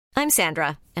I'm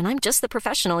Sandra, and I'm just the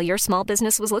professional your small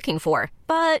business was looking for.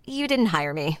 But you didn't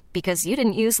hire me because you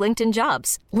didn't use LinkedIn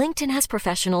Jobs. LinkedIn has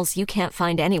professionals you can't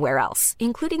find anywhere else,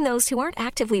 including those who aren't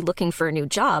actively looking for a new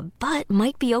job, but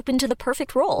might be open to the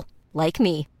perfect role, like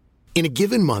me. In a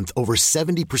given month, over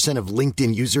 70% of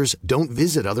LinkedIn users don't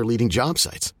visit other leading job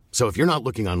sites. So if you're not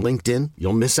looking on LinkedIn,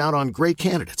 you'll miss out on great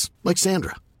candidates like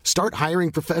Sandra. Start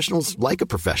hiring professionals like a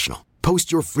professional.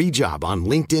 Post your free job on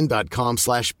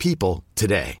linkedin.com/people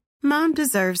today. Mom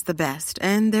deserves the best,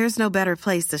 and there's no better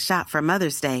place to shop for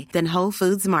Mother's Day than Whole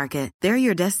Foods Market. They're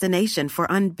your destination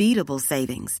for unbeatable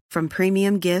savings, from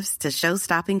premium gifts to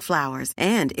show-stopping flowers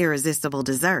and irresistible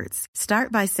desserts.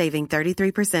 Start by saving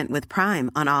 33% with Prime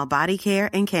on all body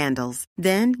care and candles.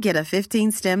 Then get a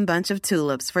 15-stem bunch of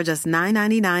tulips for just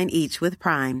 $9.99 each with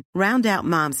Prime. Round out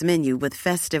Mom's menu with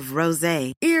festive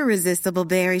rosé, irresistible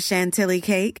berry chantilly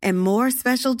cake, and more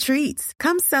special treats.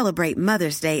 Come celebrate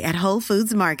Mother's Day at Whole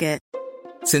Foods Market.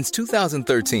 Since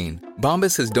 2013,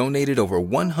 Bombas has donated over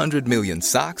 100 million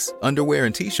socks, underwear,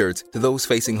 and T-shirts to those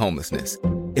facing homelessness.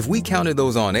 If we counted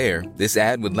those on air, this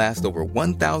ad would last over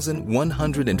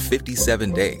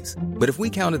 1,157 days. But if we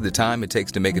counted the time it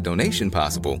takes to make a donation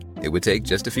possible, it would take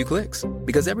just a few clicks.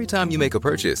 Because every time you make a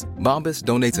purchase, Bombas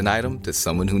donates an item to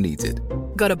someone who needs it.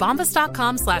 Go to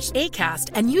bombas.com/ACAST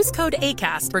and use code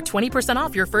ACAST for 20%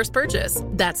 off your first purchase.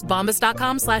 That's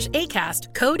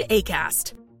bombas.com/ACAST, code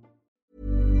ACAST.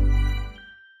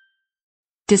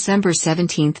 December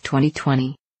 17th,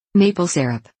 2020. Maple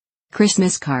syrup.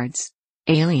 Christmas cards.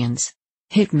 Aliens.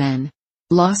 Hitmen.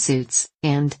 Lawsuits.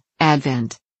 And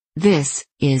Advent. This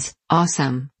is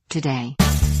Awesome Today.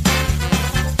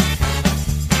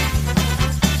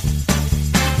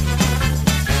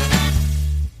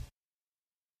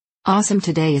 Awesome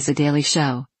Today is a daily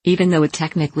show, even though it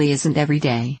technically isn't every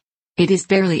day. It is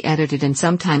barely edited and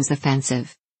sometimes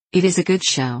offensive. It is a good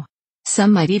show.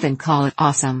 Some might even call it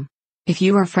awesome. If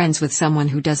you are friends with someone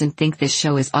who doesn't think this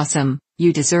show is awesome,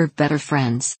 you deserve better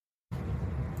friends.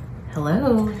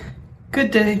 Hello. Good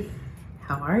day.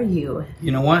 How are you?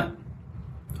 You know what?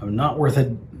 I'm not worth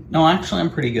it. No, actually,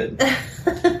 I'm pretty good.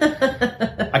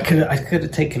 I could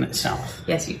have taken it south.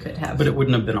 Yes, you could have. But it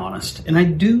wouldn't have been honest. And I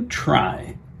do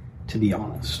try to be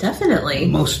honest. Definitely.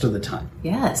 Most of the time.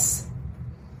 Yes.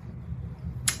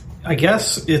 I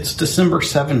guess it's December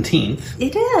 17th.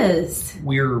 It is.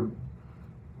 We're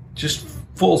just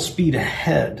full speed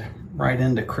ahead right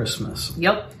into Christmas.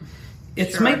 Yep.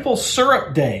 It's sure. Maple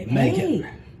Syrup Day, hey, Megan.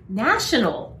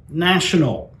 National.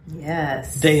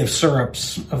 Yes. Day of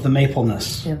syrups, of the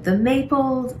mapleness. Of the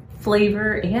maple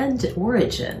flavor and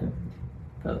origin.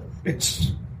 Both.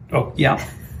 Yeah,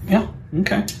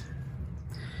 okay.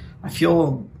 I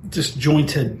feel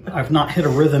disjointed. I've not hit a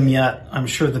rhythm yet. I'm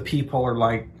sure the people are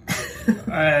like,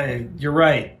 you're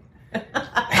right.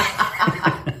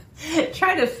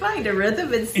 Try to find a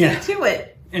rhythm and stick to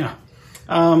it. Yeah.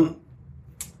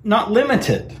 Not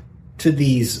limited to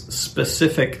these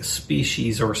specific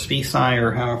species or speci,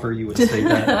 or however you would say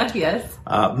that. Yes.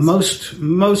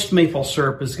 Most maple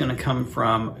syrup is going to come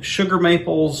from sugar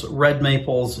maples, red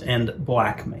maples, and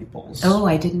black maples. Oh,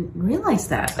 I didn't realize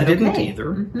that. I didn't either.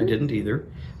 Mm-hmm. I didn't either.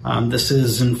 This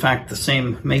is, in fact, the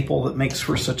same maple that makes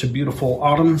for such a beautiful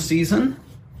autumn season.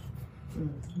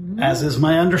 As is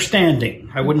my understanding.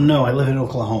 I wouldn't know. I live in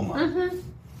Oklahoma. Mm-hmm.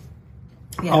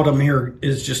 Yeah. Autumn here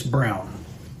is just brown.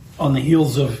 On the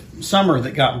heels of summer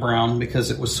that got brown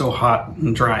because it was so hot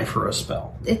and dry for a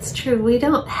spell. It's true. We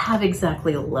don't have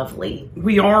exactly a lovely...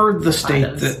 We are the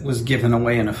state that was given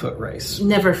away in a foot race.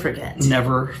 Never forget.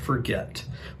 Never forget.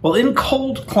 Well, in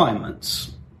cold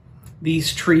climates,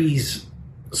 these trees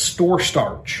store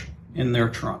starch in their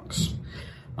trunks.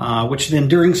 Which then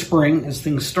during spring, as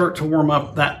things start to warm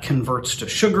up, that converts to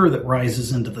sugar that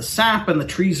rises into the sap, and the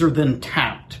trees are then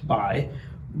tapped by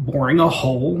boring a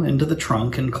hole into the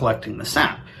trunk and collecting the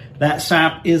sap. That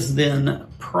sap is then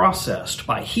processed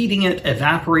by heating it,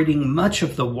 evaporating much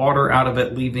of the water out of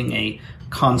it, leaving a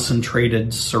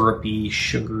concentrated, syrupy,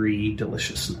 sugary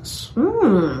deliciousness.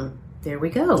 There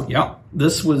we go. Yeah,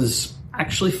 this was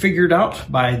actually figured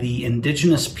out by the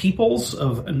indigenous peoples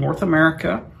of North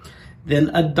America,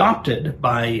 then adopted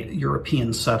by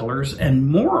European settlers, and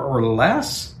more or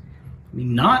less,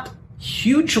 not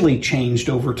hugely changed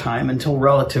over time until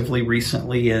relatively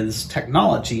recently as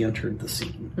technology entered the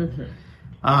scene.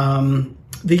 Mm-hmm.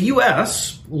 The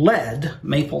U.S. led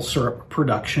maple syrup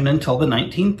production until the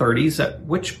 1930s, at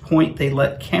which point they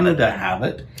let Canada have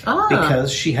it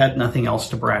because she had nothing else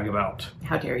to brag about.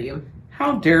 How dare you?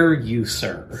 How dare you,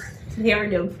 sir? They are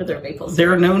known for their maple syrup.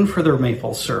 They're known for their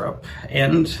maple syrup.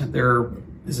 And their,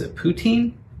 is it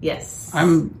poutine? Yes.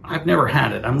 I've never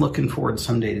had it. I'm looking forward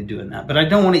someday to doing that. But I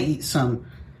don't want to eat some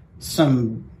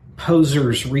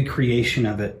poser's recreation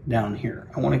of it down here.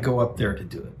 I want to go up there to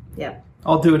do it. Yeah.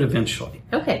 I'll do it eventually.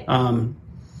 Okay.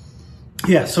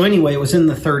 Yeah, so anyway, it was in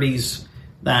the 30s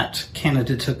that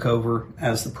Canada took over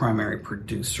as the primary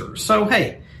producer. So,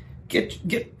 hey, get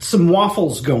some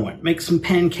waffles going. Make some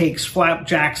pancakes,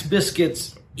 flapjacks,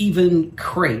 biscuits, even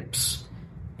crepes.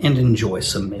 And enjoy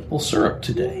some maple syrup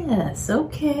today. Yes,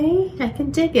 okay. I can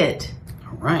dig it.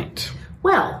 All right.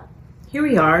 Well, here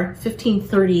we are,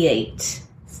 1538.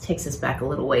 This takes us back a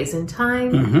little ways in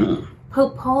time. Mm-hmm.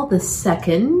 Pope Paul II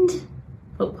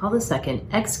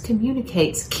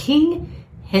excommunicates King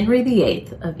Henry VIII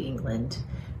of England.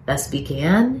 Thus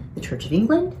began the Church of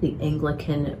England, the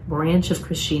Anglican branch of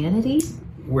Christianity.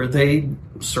 Where they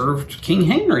served King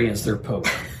Henry as their pope.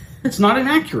 It's not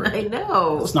inaccurate. I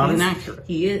know. It's not inaccurate.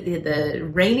 He is the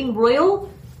reigning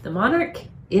royal, the monarch,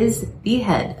 is the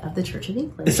head of the Church of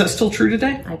England. Is that still true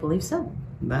today? I believe so.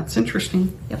 That's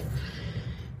interesting. Yep.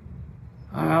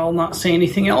 I'll not say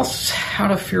anything else out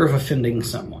of fear of offending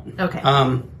someone. Okay.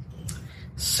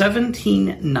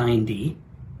 1790,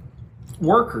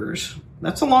 workers,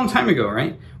 that's a long time ago,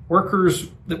 right? Workers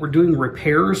that were doing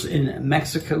repairs in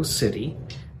Mexico City,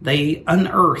 they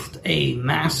unearthed a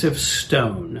massive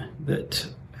stone that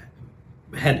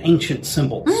had ancient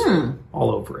symbols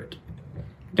all over it.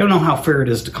 Don't know how fair it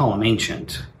is to call them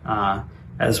ancient.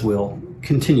 As we'll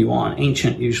continue on,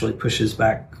 ancient usually pushes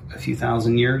back a few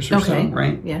thousand years or so,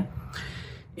 right? Yeah.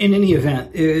 In any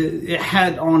event, it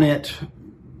had on it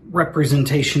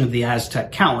representation of the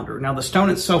Aztec calendar. Now, the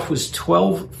stone itself was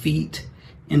 12 feet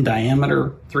in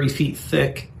diameter, 3 feet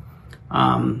thick.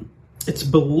 It's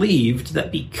believed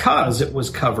that because it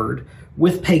was covered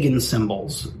with pagan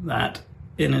symbols, that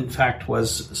it in fact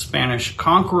was Spanish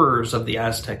conquerors of the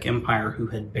Aztec Empire who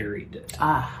had buried it.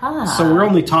 Aha. So we're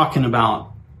only talking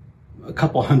about a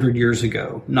couple hundred years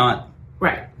ago, not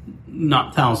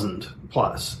 1,000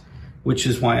 plus, which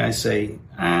is why I say,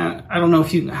 I don't know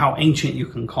how ancient you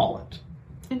can call it.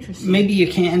 Interesting. Maybe you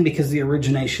can because the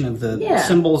origination of the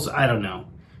symbols, I don't know.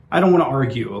 I don't want to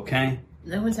argue, okay?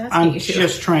 No one's asking I'm you to.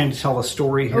 just trying to tell a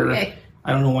story here. Okay.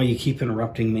 I don't know why you keep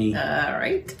interrupting me. All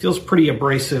right. Feels pretty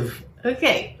abrasive.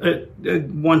 Okay.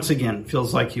 Once again,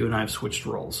 feels like you and I have switched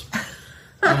roles.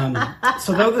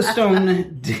 So though the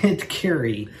stone did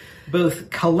carry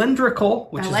both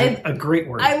calendrical, which is a great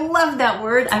word. I love that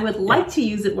word. I would like to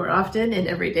use it more often in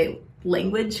everyday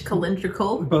language,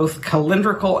 calendrical. Both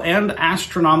calendrical and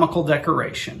astronomical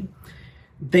decoration.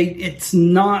 It's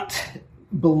not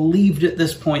believed at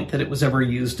this point that it was ever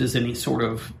used as any sort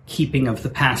of keeping of the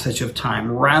passage of time,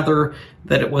 rather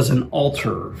that it was an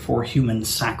altar for human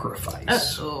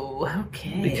sacrifice. Oh,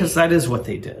 okay. Because that is what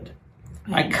they did.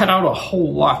 I cut out a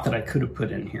whole lot that I could have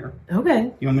put in here. Okay.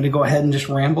 You want me to go ahead and just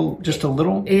ramble just a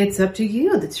little? It's up to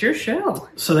you. That's your show.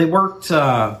 So they worked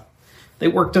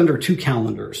under two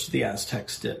calendars, the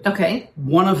Aztecs did. Okay.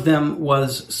 One of them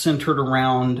was centered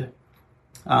around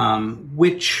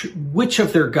which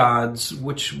of their gods,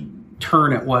 which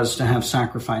turn it was to have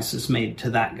sacrifices made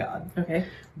to that god. Okay.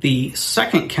 The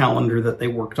second calendar that they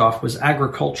worked off was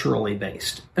agriculturally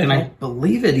based. Okay. And I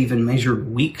believe it even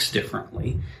measured weeks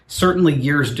differently, certainly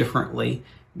years differently,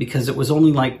 because it was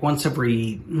only like once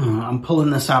every, I'm pulling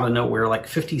this out of nowhere, like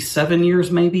 57 years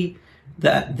maybe,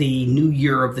 that the new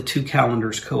year of the two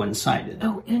calendars coincided.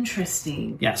 Oh,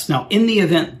 interesting. Yes. Now, in the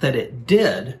event that it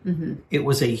did, it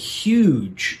was a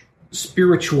huge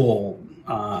spiritual,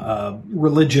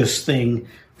 religious thing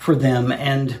for them,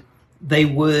 and they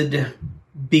would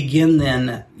begin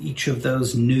then each of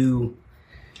those new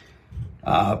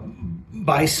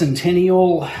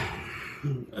bicentennial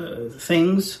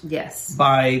things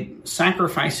by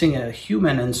sacrificing a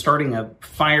human and starting a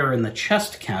fire in the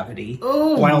chest cavity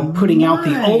while putting out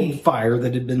the old fire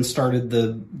that had been started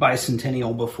the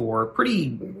bicentennial before. Pretty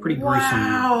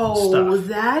gruesome stuff.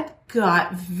 That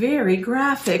got very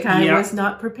graphic. I was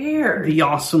not prepared. The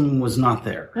awesome was not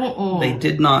there.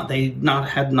 They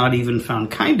had not even found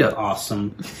kinda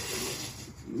awesome,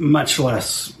 much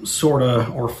less sorta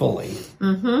or fully.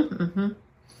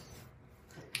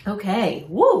 Okay.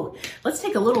 Woo. Let's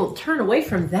take a little turn away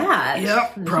from that.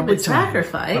 Yep. Probably time.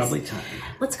 Sacrifice. Probably time.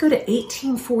 Let's go to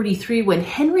 1843 when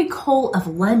Henry Cole of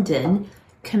London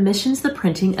commissions the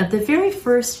printing of the very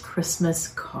first Christmas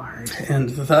card. And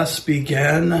thus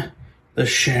began the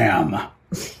sham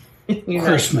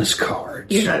Christmas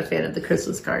cards. You're not a fan of the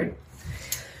Christmas card.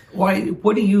 Why?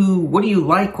 What do you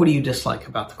like? What do you dislike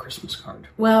about the Christmas card?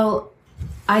 Well,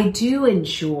 I do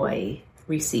enjoy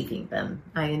receiving them.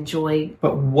 I enjoy...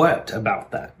 But what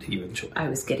about that do you enjoy? I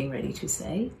was getting ready to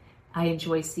say, I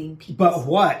enjoy seeing people. But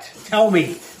what? Tell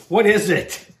me. What is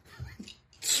it?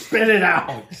 Spit it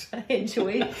out. I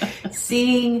enjoy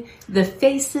seeing the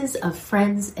faces of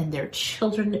friends and their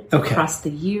children across the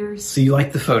years. So you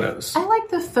like the photos? I like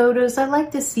the photos. I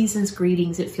like the season's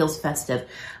greetings. It feels festive.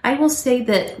 I will say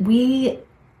that we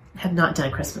have not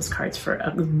done Christmas cards for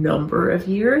a number of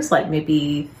years, like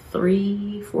maybe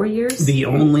 3-4 years. The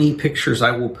only pictures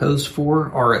I will pose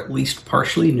for are at least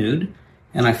partially nude,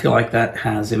 and I feel like that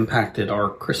has impacted our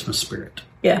Christmas spirit.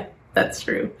 Yeah, that's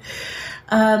true.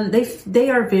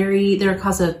 They're a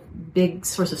cause of big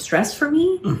source of stress for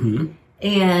me. Mm-hmm.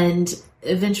 And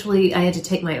eventually I had to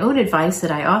take my own advice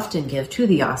that I often give to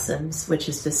the awesomes, which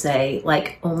is to say,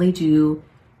 like, only do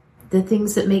the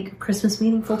things that make Christmas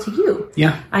meaningful to you.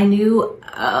 Yeah. I knew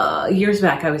years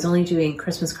back I was only doing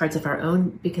Christmas cards of our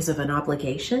own because of an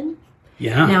obligation.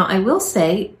 Yeah. Now, I will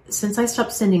say, since I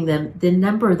stopped sending them, the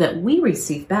number that we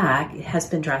receive back has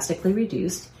been drastically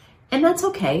reduced. And that's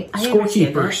okay.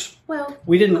 Scorekeepers. Well,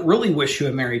 we didn't really wish you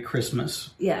a Merry Christmas.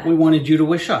 Yeah. We wanted you to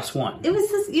wish us one. It was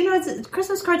this,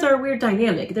 Christmas cards are a weird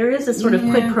dynamic. There is a sort of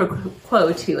quid pro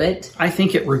quo to it. I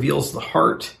think it reveals the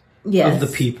heart of the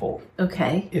people.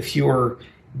 Okay. If your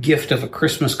gift of a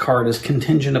Christmas card is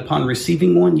contingent upon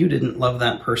receiving one, you didn't love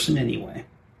that person anyway.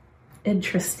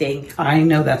 Interesting. I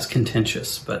know that's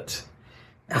contentious, but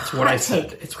that's what I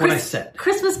said. It's what I said.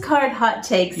 Christmas card hot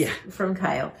takes from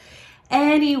Kyle.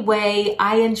 Anyway,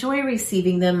 I enjoy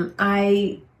receiving them.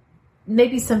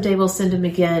 Maybe someday we'll send them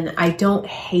again. I don't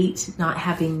hate not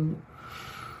having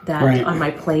that on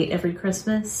my plate every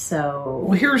Christmas. So,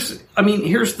 well, here's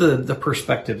the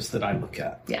perspectives that I look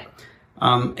at. Yeah.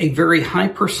 A very high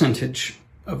percentage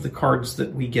of the cards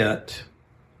that we get,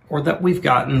 or that we've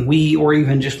gotten, or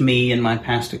even just me in my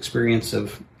past experience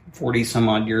of 40 some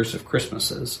odd years of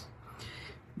Christmases,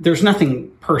 there's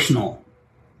nothing personal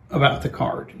about the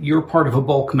card. You're part of a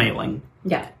bulk mailing.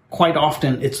 Yeah. Quite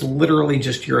often, it's literally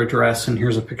just your address and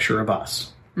here's a picture of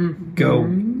us.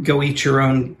 Mm-hmm. Go eat your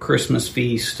own Christmas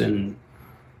feast and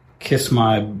kiss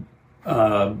my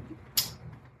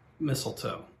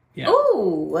mistletoe. Yeah.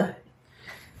 Ooh.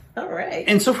 All right.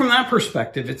 And so from that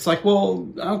perspective, it's like, well,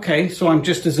 okay, so I'm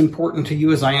just as important to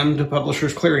you as I am to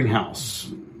Publishers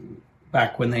Clearinghouse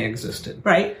back when they existed.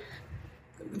 Right.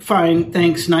 Fine,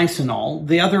 thanks, nice and all.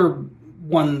 The other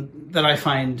one that I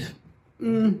find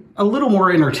a little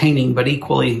more entertaining, but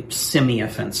equally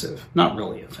semi-offensive, not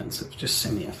really offensive, just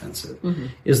semi-offensive,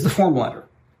 is the form letter.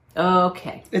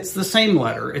 Okay. It's the same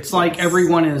letter. It's like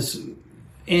everyone is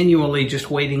annually just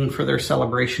waiting for their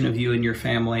celebration of you and your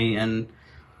family, and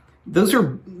those are,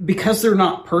 because they're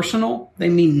not personal, they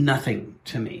mean nothing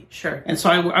to me. Sure. And so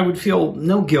I would feel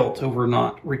no guilt over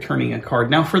not returning a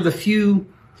card. Now, for the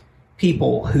few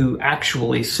people who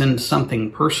actually send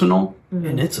something personal,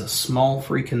 and it's a small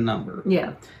freaking number.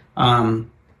 Yeah.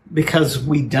 Because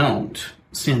we don't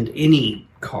send any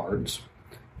cards,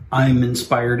 I'm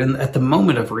inspired, and at the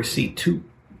moment of receipt, to,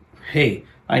 hey,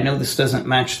 I know this doesn't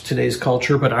match today's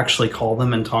culture, but actually call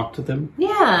them and talk to them.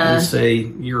 Yeah. And say,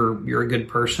 you're a good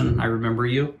person. I remember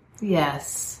you.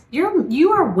 Yes.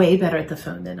 You are way better at the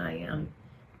phone than I am.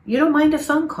 You don't mind a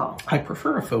phone call. I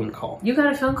prefer a phone call. You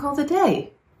got a phone call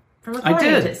today. From a client, I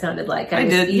did. It sounded like. I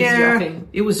did, yeah.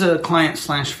 It was a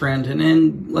client/friend,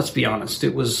 and let's be honest,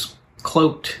 it was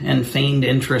cloaked and feigned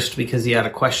interest because he had a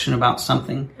question about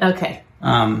something. Okay.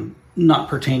 Not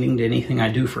pertaining to anything I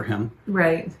do for him.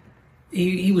 Right.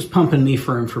 He was pumping me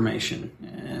for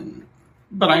information,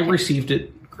 but I received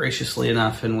it graciously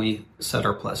enough, and we said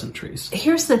our pleasantries.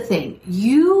 Here's the thing.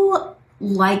 You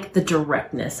like the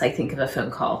directness, I think, of a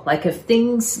phone call. Like, if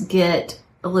things get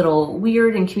a little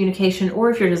weird in communication,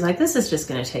 or if you're just like, this is just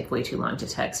going to take way too long to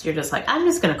text, you're just like, I'm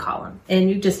just going to call them.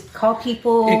 And you just call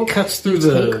people. It cuts through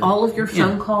take all of your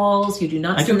phone calls. You do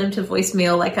not send them to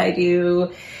voicemail like I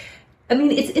do. I mean,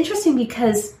 it's interesting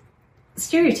because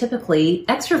stereotypically,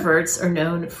 extroverts are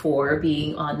known for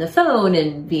being on the phone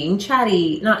and being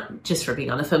chatty, not just for being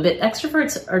on the phone, but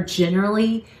extroverts are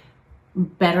generally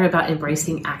better about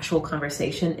embracing actual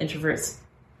conversation. Introverts,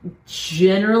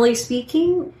 generally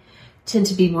speaking, tend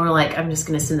to be more like, I'm just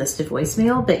going to send this to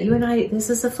voicemail. But you and I, this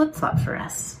is a flip-flop for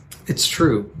us. It's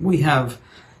true. We have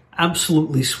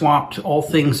absolutely swapped all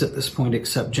things at this point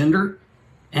except gender,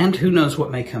 and who knows what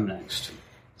may come next.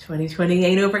 2020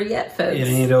 ain't over yet, folks. It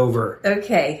ain't over.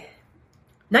 Okay.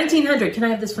 1900. Can I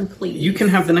have this one, please? You can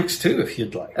have the next two if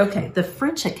you'd like. Okay. The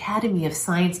French Academy of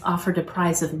Science offered a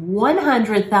prize of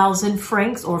 100,000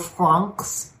 francs or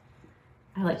francs.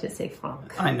 I like to say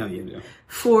franc. I know you do.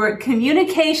 For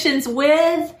communications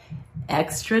with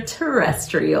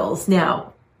extraterrestrials.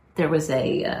 Now, there was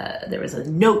a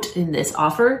note in this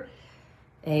offer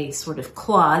a sort of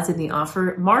clause in the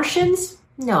offer. Martians,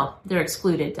 no, they're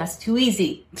excluded. That's too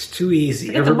easy. It's too easy.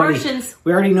 Forget the Martians.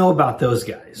 We already know about those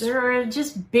guys. They're our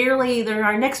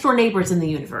next door neighbors in the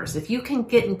universe. If you can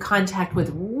get in contact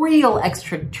with real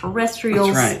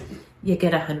extraterrestrials, that's right. You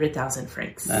get 100,000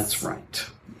 francs. That's right.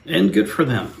 And good for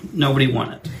them. Nobody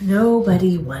won it.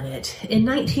 Nobody won it. In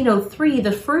 1903,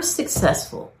 the first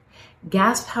successful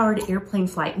gas-powered airplane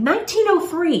flight.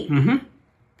 1903. Mm-hmm.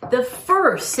 The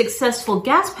first successful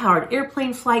gas-powered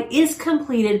airplane flight is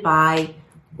completed by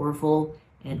Orville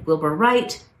and Wilbur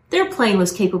Wright. Their plane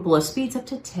was capable of speeds up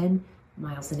to 10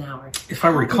 miles an hour. If I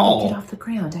recall, get off the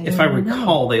ground.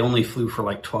 they only flew for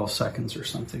like 12 seconds or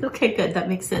something. Okay, good. That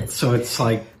makes sense. So it's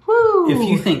like, woo. If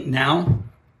you think now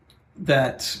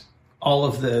that all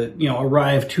of the,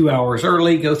 arrive 2 hours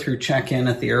early, go through check-in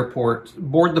at the airport,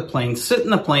 board the plane, sit in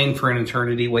the plane for an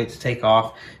eternity, wait to take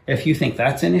off. If you think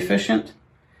that's inefficient,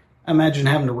 imagine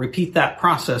having to repeat that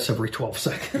process every 12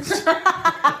 seconds.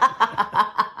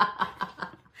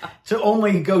 To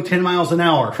only go 10 miles an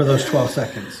hour for those 12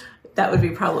 seconds. That would be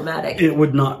problematic. It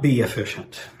would not be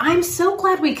efficient. I'm so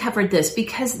glad we covered this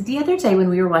because the other day when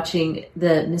we were watching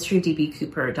the Mystery of D.B.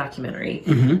 Cooper documentary,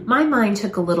 my mind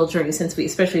took a little journey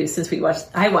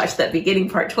I watched that beginning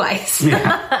part twice.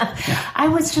 Yeah. I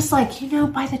was just like,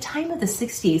 by the time of the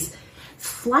 60s,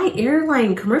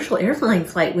 commercial airline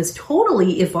flight was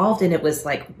totally evolved, and it was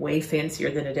like way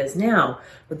fancier than it is now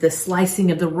with the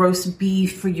slicing of the roast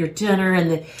beef for your dinner,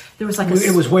 and there was like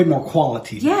it was way more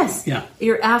quality. Yes. Yeah.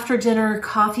 Your after dinner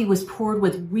coffee was poured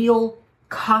with real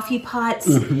coffee pots,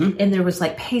 and there was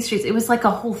like pastries. It was like a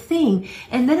whole thing.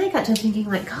 And then I got to thinking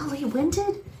like, golly, when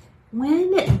did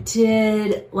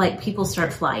like people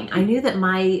start flying? I knew that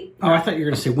I thought you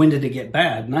were going to say, when did it get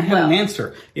bad? And I had an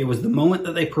answer. It was the moment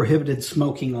that they prohibited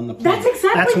smoking on the plane. That's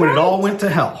exactly That's when right. it all went to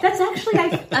hell. That's actually,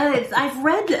 I've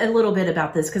read a little bit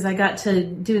about this because I got to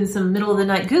doing some middle of the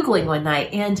night Googling one night.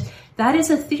 And that is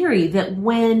a theory that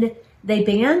when they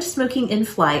banned smoking in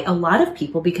flight, a lot of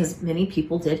people, because many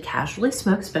people did casually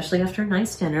smoke, especially after a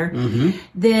nice dinner,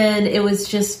 then it was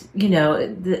just,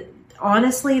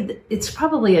 honestly, it's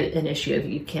probably an issue of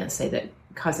you can't say that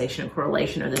causation and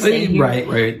correlation are the same here.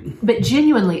 Right. But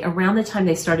genuinely, around the time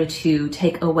they started to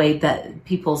take away that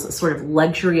people's sort of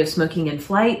luxury of smoking in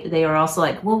flight, they are also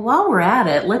like, well, while we're at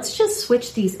it, let's just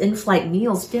switch these in-flight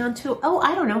meals down to,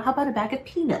 I don't know, how about a bag of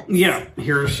peanuts? Yeah,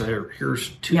 here's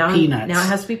two peanuts. Now it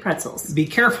has to be pretzels. Be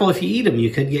careful if you eat them.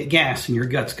 You could get gas and your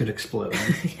guts could explode.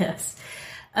 Yes.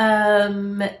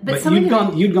 But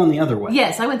you'd gone the other way.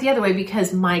 Yes, I went the other way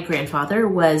because my grandfather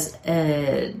was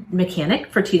a mechanic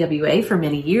for TWA for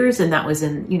many years, and that was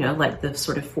in, like the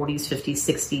sort of 40s,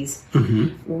 50s,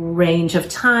 60s range of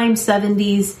time,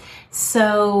 70s.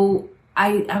 So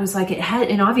I was like,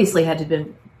 obviously had to have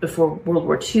been before World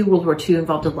War II. World War II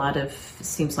involved a lot of,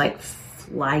 seems like,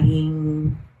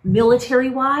 flying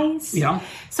military-wise. Yeah.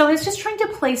 So I was just trying to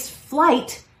place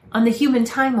flight on the human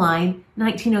timeline.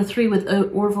 1903 with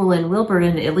Orville and Wilbur,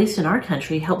 and at least in our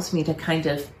country, helps me to kind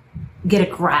of get a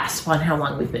grasp on how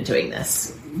long we've been doing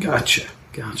this. Gotcha.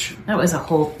 That was a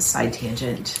whole side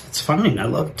tangent. It's fine. I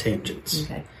love tangents.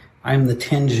 Okay. I'm the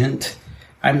tangential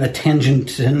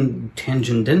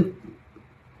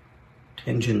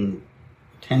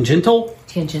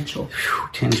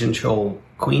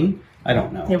queen. I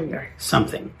don't know. There we are.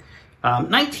 Something.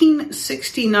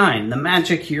 1969, the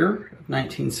magic year of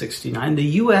 1969, the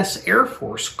U.S. Air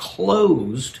Force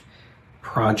closed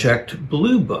Project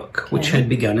Blue Book, which had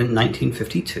begun in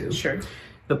 1952. Sure.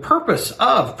 The purpose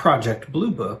of Project Blue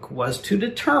Book was to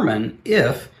determine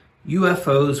if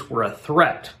UFOs were a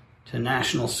threat to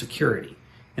national security.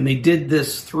 And they did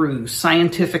this through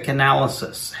scientific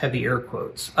analysis, heavy air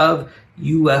quotes, of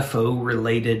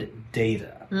UFO-related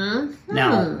data. Mm-hmm.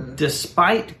 Now,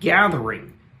 despite gathering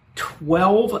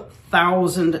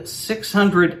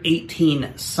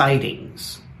 12,618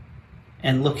 sightings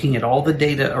and looking at all the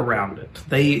data around it,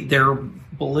 their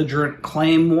belligerent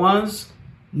claim was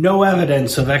no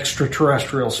evidence of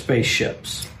extraterrestrial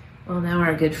spaceships. Well, now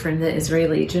our good friend, the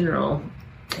Israeli general,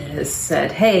 has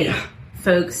said, hey,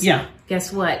 folks,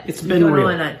 guess what? It's been real.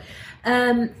 Going on.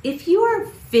 If you are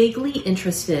vaguely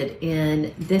interested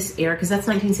in this era, because that's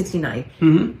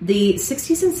 1969, the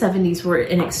 60s and 70s were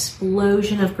an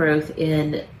explosion of growth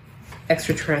in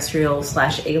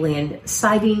extraterrestrial/alien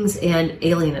sightings and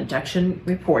alien abduction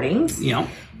reportings. Yeah.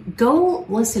 Go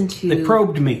listen to... They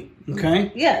probed me,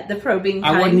 okay? Yeah, the probing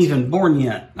kind. I wasn't even born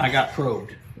yet. I got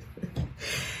probed.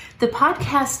 The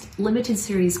podcast limited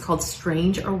series called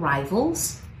Strange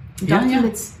Arrivals.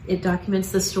 It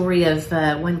documents the story of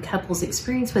one couple's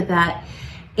experience with that.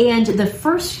 And the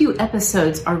first few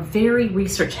episodes are very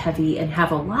research heavy and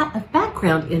have a lot of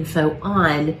background info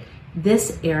on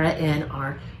this era in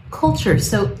our culture.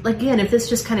 So again, if this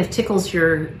just kind of tickles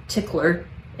your tickler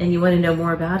and you want to know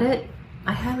more about it,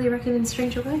 I highly recommend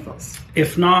Strange Arrivals.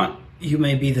 If not, you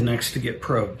may be the next to get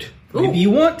probed. Maybe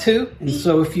you want to, and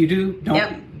so if you do,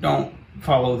 don't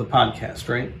follow the podcast,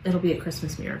 right? It'll be a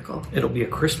Christmas miracle. It'll be a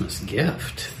Christmas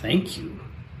gift. Thank you.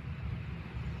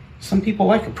 Some people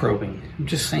like a probing. I'm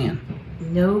just saying.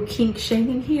 No kink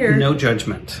shaming here. No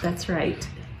judgment. That's right.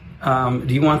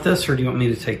 Do you want this, or do you want me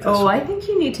to take this? Oh, I think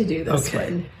you need to do this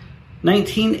one.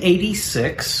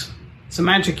 1986. It's a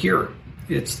magic year.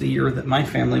 It's the year that my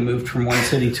family moved from one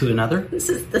city to another. This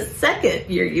is the second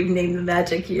year you've named the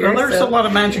magic year. Well, there's a lot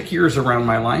of magic years around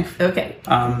my life. Okay.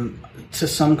 To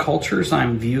some cultures,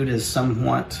 I'm viewed as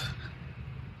somewhat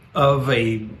of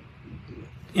a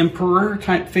emperor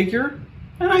type figure.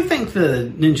 And I think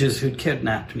the ninjas who'd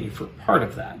kidnapped me for part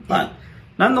of that. But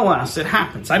nonetheless, it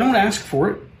happens. I don't ask for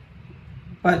it.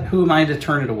 But who am I to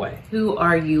turn it away? Who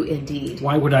are you indeed?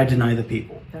 Why would I deny the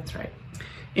people? That's right.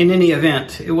 In any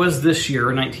event, it was this year,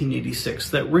 1986,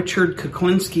 that Richard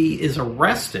Kuklinski is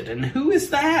arrested. And who is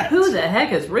that? Who the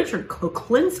heck is Richard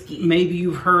Kuklinski? Maybe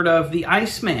you've heard of the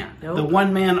Iceman, the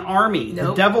one-man army,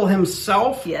 the devil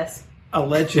himself. Yes.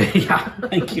 Alleged. Yeah,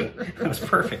 thank you. That was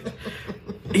perfect.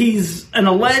 He's an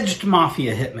alleged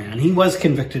mafia hitman. He was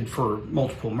convicted for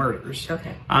multiple murders.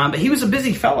 Okay. But he was a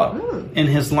busy fellow in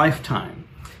his lifetime.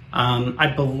 I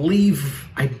believe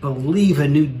a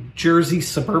New Jersey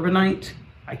suburbanite.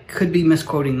 I could be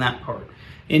misquoting that part.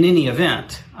 In any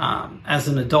event, as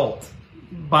an adult,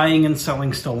 buying and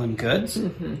selling stolen goods.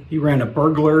 Mm-hmm. He ran a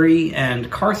burglary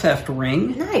and car theft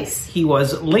ring. Nice. He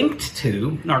was linked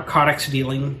to narcotics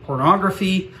dealing,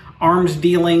 pornography, arms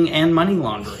dealing, and money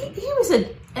laundering. He was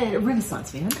a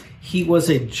Renaissance man. He was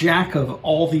a jack of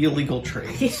all the illegal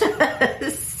trades.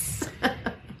 Yes.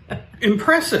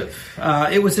 Impressive.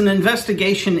 It was an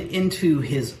investigation into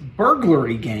his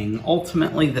burglary gang,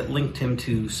 ultimately, that linked him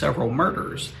to several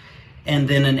murders, and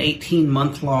then an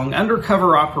 18-month-long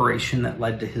undercover operation that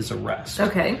led to his arrest.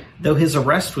 Okay. Though his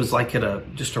arrest was like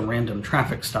at just a random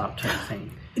traffic stop type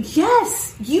thing.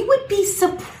 Yes, you would be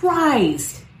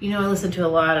surprised. You know, I listen to a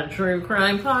lot of true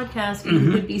crime podcasts. Mm-hmm.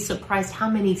 You would be surprised how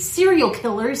many serial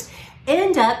killers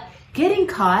end up getting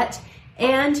caught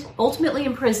and ultimately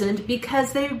imprisoned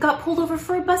because they got pulled over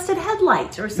for a busted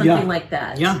headlight or something like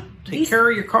that. Yeah. Take care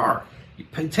of your car.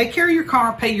 Take care of your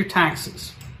car, pay your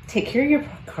taxes. Take care of your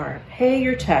car, pay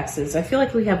your taxes. I feel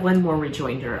like we have one more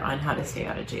rejoinder on how to stay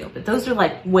out of jail, but those are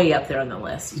like way up there on the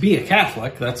list. Be a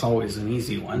Catholic. That's always an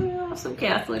easy one. Yeah, some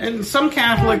Catholics. And some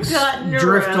Catholics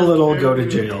drift a little, go to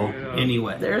jail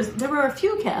anyway. There are a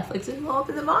few Catholics involved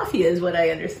in the mafia, is what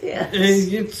I understand.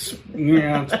 It's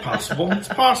possible. It's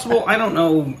possible. I don't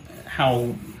know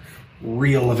how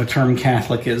real of a term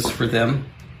Catholic is for them.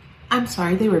 I'm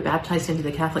sorry, they were baptized into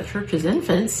the Catholic Church as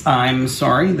infants. I'm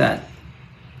sorry, that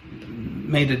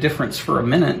made a difference for a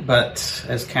minute, but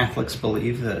as Catholics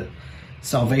believe, that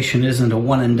salvation isn't a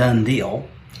one-and-done deal.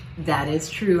 That is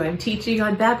true. I'm teaching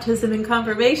on baptism and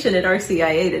confirmation at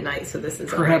RCIA tonight, so this is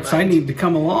perhaps I need to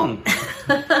come along.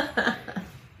 Well,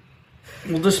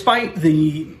 despite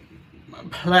the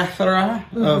plethora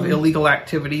of illegal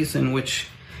activities in which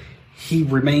he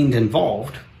remained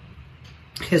involved,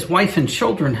 his wife and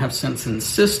children have since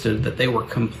insisted that they were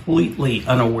completely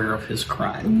unaware of his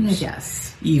crimes.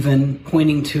 Yes. Even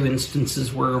pointing to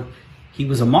instances where he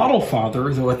was a model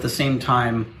father, though at the same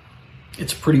time,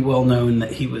 it's pretty well known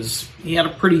that he had a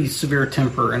pretty severe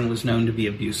temper and was known to be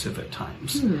abusive at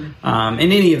times. In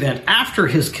any event, after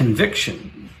his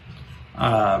conviction,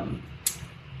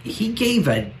 he gave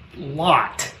a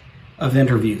lot of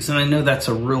interviews. And I know that's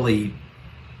a really,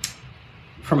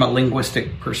 from a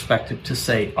linguistic perspective, to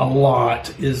say a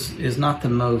lot is not the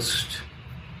most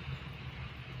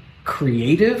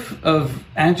creative of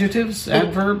adjectives,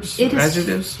 adverbs,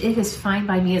 adjectives. It is fine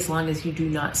by me as long as you do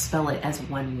not spell it as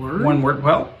one word. One word.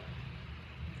 Well,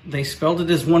 they spelled it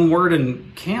as one word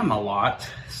in Camelot,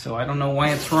 so I don't know why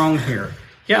it's wrong here.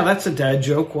 Yeah, that's a dad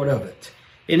joke. What of it?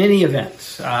 In any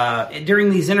event,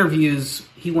 during these interviews,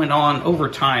 he went on over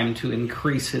time to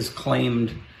increase his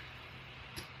claimed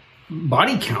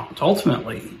body count,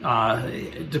 ultimately,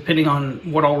 depending on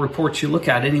what all reports you look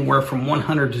at, anywhere from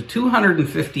 100 to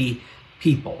 250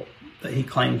 people that he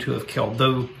claimed to have killed,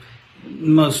 though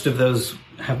most of those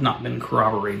have not been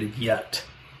corroborated yet.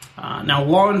 Now,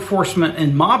 law enforcement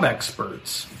and mob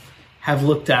experts have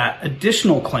looked at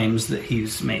additional claims that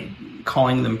he's made,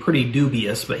 calling them pretty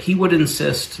dubious, but he would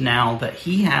insist now that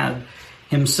he had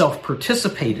himself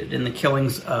participated in the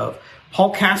killings of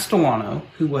Paul Castellano,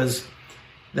 who was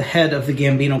the head of the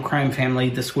Gambino crime family.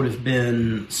 This would have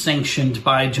been sanctioned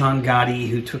by John Gotti,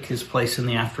 who took his place in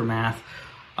the aftermath.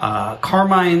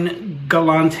 Carmine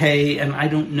Galante, and I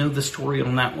don't know the story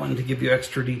on that one to give you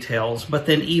extra details, but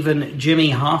then even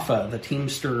Jimmy Hoffa, the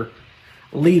Teamster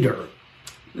leader.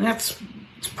 It's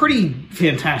pretty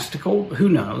fantastical. Who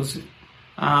knows?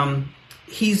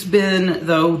 He's been,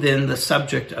 though, then the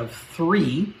subject of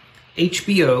 3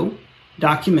 HBO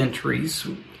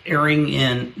documentaries airing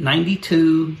in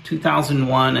 92,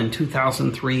 2001, and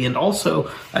 2003, and also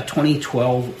a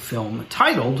 2012 film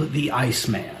titled The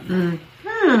Iceman.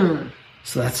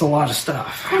 So that's a lot of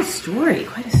stuff. Quite a story.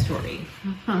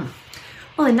 Mm-hmm.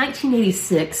 Well, in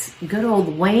 1986, good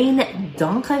old Wayne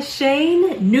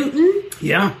Donkashane Newton.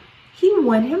 Yeah. He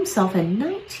won himself a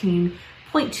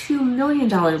 $19.2 million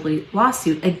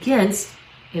lawsuit against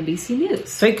NBC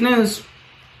News. Fake news.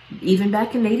 Even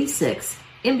back in 86,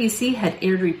 NBC had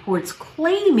aired reports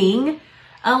claiming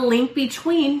a link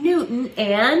between Newton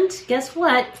and, guess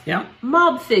what? Yeah.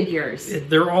 Mob figures.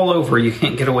 They're all over. You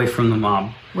can't get away from the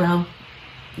mob. Well,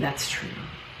 that's true.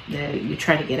 You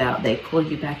try to get out, they pull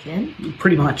you back in?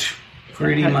 Pretty much.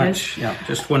 Yeah.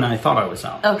 Just when I thought I was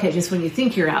out. Okay, just when you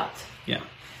think you're out. Yeah.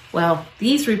 Well,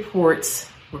 these reports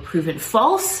were proven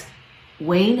false.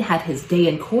 Wayne had his day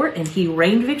in court, and he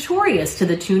reigned victorious to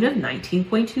the tune of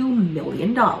 $19.2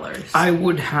 million. I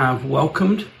would have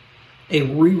welcomed a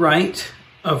rewrite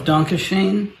of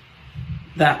Donkashane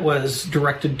that was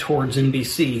directed towards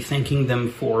NBC, thanking them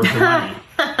for the money.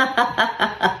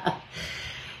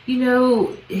 You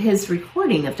know, his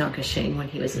recording of Donkashane when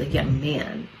he was a young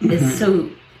man is so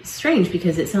strange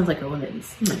because it sounds like a woman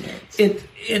singing it.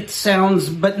 It sounds,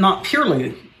 but not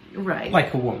purely right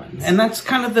like a woman, and that's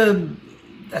kind of the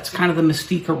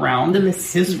mystique around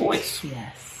his voice.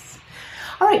 Yes.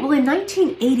 All right. Well, in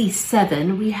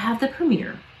 1987, we have the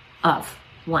premiere of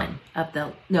Well,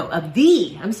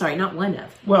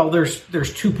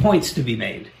 there's 2 points to be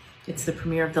made. It's the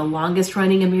premiere of the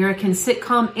longest-running American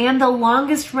sitcom and the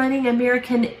longest-running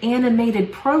American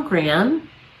animated program.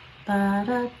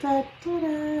 The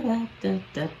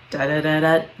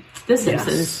Simpsons.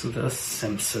 Yes, The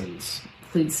Simpsons.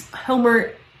 Includes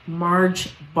Homer,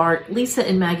 Marge, Bart, Lisa,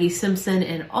 and Maggie Simpson,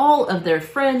 and all of their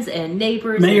friends and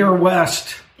neighbors. Mayor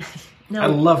West. No, I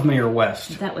love Mayor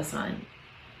West. That was on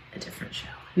a different show.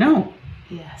 No.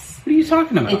 Yes. What are you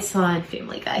talking about? It's on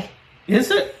Family Guy. Is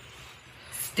it?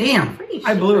 Damn. Pretty sure.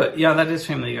 I blew it. Yeah, that is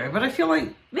Family Guy. But I feel like...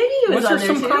 Maybe he was on there there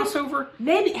some too. crossover?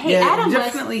 Maybe. Hey, yeah, Adam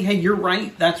definitely. West. Hey, you're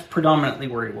right. That's predominantly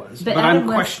where he was. But Adam I'm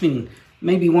West, questioning...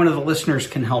 Maybe one of the listeners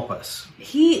can help us.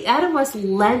 Adam West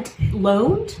lent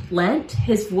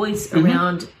his voice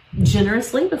around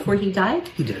generously before he died.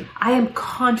 He did. I am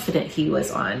confident he was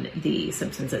on The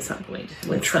Simpsons at some point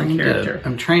with some character.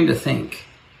 I'm trying to think.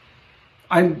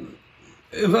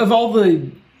 Of all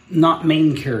the not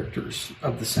main characters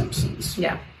of The Simpsons,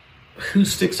 yeah, who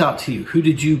sticks out to you? Who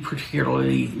did you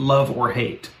particularly love or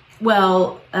hate?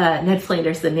 Well, Ned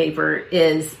Flanders, the neighbor,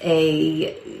 is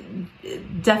a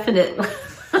definitely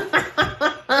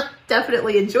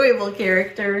enjoyable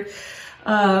character.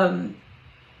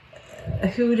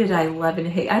 Who did I love and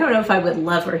hate? I don't know if I would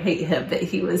love or hate him, but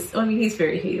he's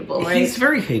very hateable, right? He's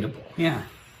very hateable, yeah.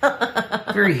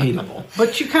 Very hateable.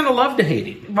 But you kind of love to hate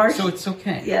him, so it's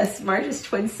okay. Yes, Marge's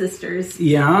twin sisters,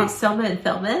 Selma and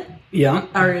Thelma,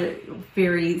 are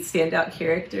very standout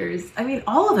characters. I mean,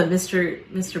 all of them.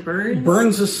 Mr. Burns.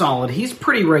 Burns is solid. He's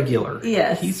pretty regular.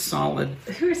 Yes, he's solid.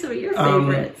 Who are some of your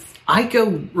favorites? I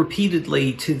go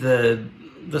repeatedly to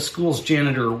the school's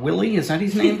janitor, Willie. Is that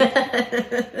his name?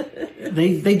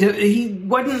 They do. He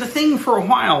wasn't a thing for a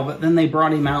while, but then they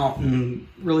brought him out and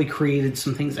really created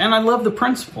some things. And I love the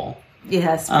principal.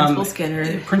 Yes, Principal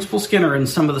Skinner. Principal Skinner and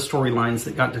some of the storylines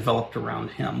that got developed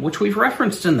around him, which we've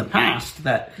referenced in the past.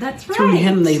 That's right. Through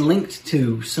him, they linked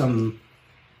to some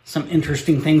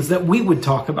interesting things that we would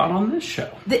talk about on this show.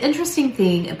 The interesting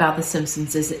thing about The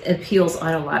Simpsons is it appeals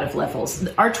on a lot of levels.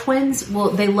 Our twins,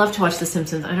 they love to watch The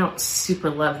Simpsons. I don't super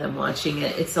love them watching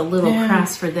it. It's a little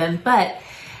crass for them, but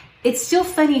it's still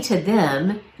funny to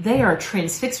them. They are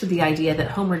transfixed with the idea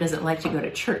that Homer doesn't like to go to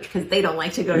church because they don't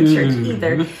like to go to church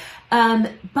either.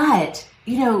 But,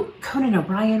 Conan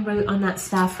O'Brien wrote on that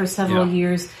staff for several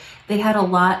years. They had a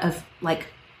lot of,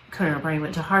 Conan O'Brien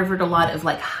went to Harvard, a lot of,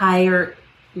 higher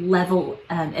level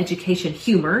education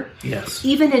humor. Yes.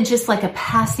 Even in just a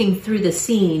passing through the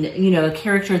scene, a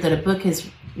character that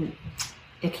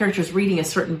a character's reading a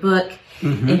certain book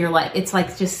and you're it's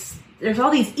just, there's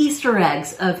all these Easter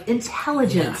eggs of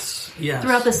intelligence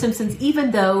throughout The Simpsons,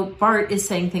 even though Bart is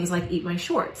saying things like "eat my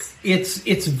shorts."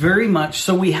 It's very much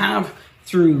so. We have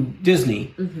through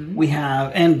Disney, we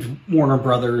have, and Warner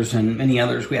Brothers and many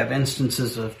others, we have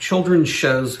instances of children's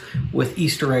shows with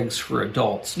Easter eggs for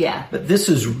adults. Yeah. But this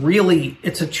is really,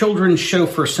 it's a children's show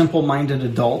for simple-minded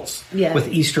adults with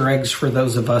Easter eggs for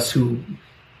those of us who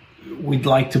we'd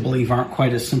like to believe aren't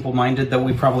quite as simple-minded, though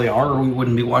we probably are, or we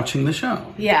wouldn't be watching the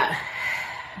show. Yeah.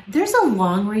 There's a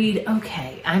long read.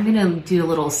 Okay, I'm going to do a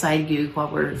little side goog while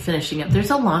we're finishing up.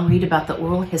 There's a long read about the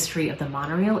oral history of the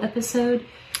monorail episode.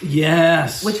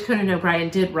 Yes. Which Conan O'Brien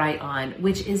did write on,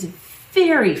 which is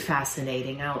very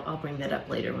fascinating. I'll bring that up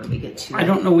later when we get to it. I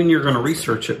don't know when you're going to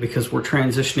research it because we're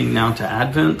transitioning now to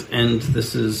Advent, and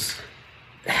this is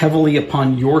heavily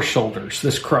upon your shoulders,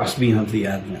 this crossbeam of the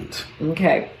Advent.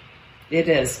 Okay. It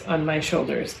is on my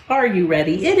shoulders. Are you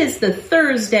ready? It is the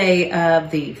Thursday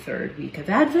of the third week of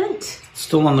Advent.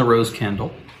 Still on the rose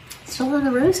candle. Still on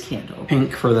the rose candle.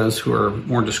 Pink for those who are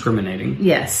more discriminating.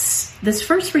 Yes. This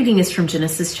first reading is from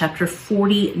Genesis chapter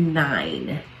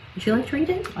 49. Would you like to read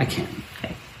it? I can.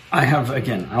 Okay.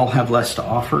 I'll have less to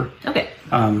offer. Okay.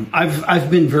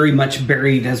 I've been very much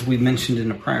buried, as we mentioned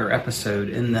in a prior episode,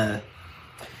 in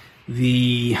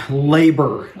the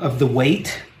labor of the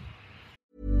weight.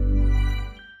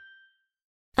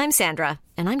 I'm Sandra,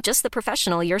 and I'm just the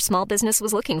professional your small business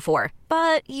was looking for.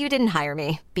 But you didn't hire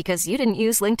me because you didn't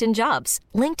use LinkedIn Jobs.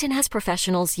 LinkedIn has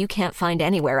professionals you can't find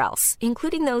anywhere else,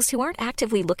 including those who aren't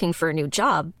actively looking for a new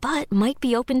job, but might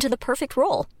be open to the perfect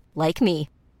role, like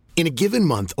me. In a given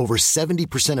month, over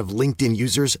 70% of LinkedIn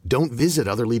users don't visit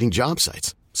other leading job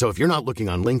sites. So if you're not looking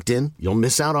on LinkedIn, you'll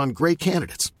miss out on great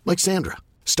candidates like Sandra.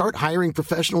 Start hiring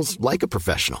professionals like a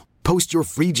professional. Post your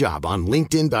free job on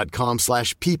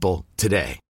linkedin.com/people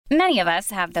today. Many of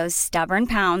us have those stubborn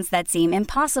pounds that seem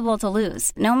impossible to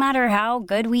lose, no matter how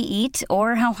good we eat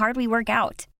or how hard we work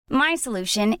out. My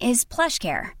solution is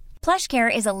PlushCare.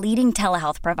 PlushCare is a leading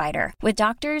telehealth provider with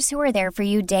doctors who are there for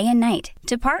you day and night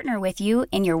to partner with you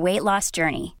in your weight loss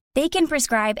journey. They can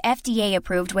prescribe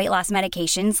FDA-approved weight loss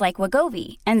medications like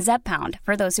Wegovy and Zepbound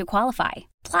for those who qualify.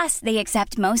 Plus, they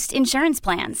accept most insurance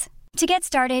plans. To get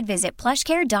started, visit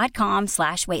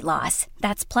plushcare.com/weightloss.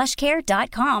 That's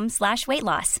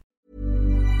plushcare.com/weightloss.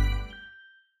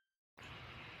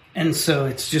 And so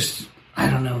it's just, I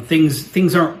don't know,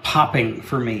 things aren't popping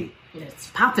for me.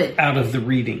 It's popping. Out of the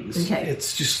readings. Okay.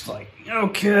 It's just like,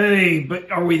 okay, but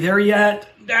are we there yet?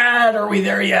 Dad, are we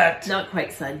there yet? Not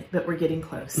quite, son, but we're getting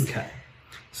close. Okay.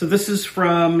 So this is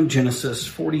from Genesis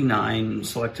 49,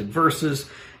 selected verses.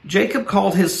 Jacob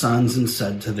called his sons and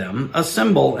said to them,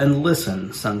 "Assemble and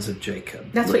listen, sons of Jacob."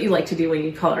 That's what you like to do when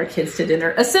you call our kids to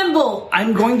dinner. Assemble!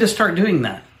 I'm going to start doing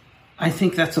that. I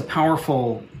think that's a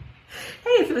powerful...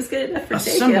 Hey, if it was good enough for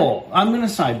Assemble. Jacob. I'm going to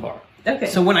sidebar. Okay.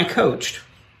 So when I coached,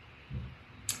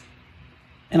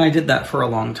 and I did that for a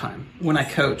long time, when I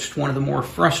coached, one of the more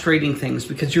frustrating things,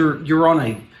 because you're on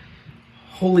a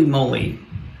holy moly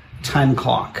time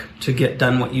clock to get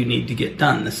done what you need to get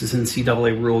done. This is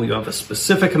NCAA rule. You have a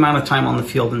specific amount of time on the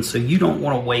field, and so you don't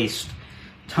want to waste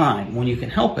time when you can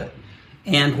help it.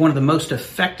 And one of the most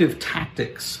effective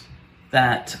tactics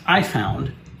that I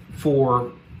found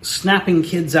for snapping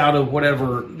kids out of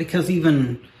whatever, because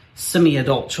even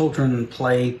semi-adult children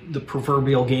play the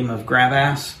proverbial game of grab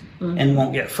ass and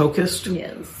won't get focused.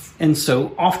 Yes. And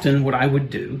so often what I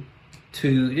would do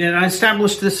and I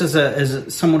established this as a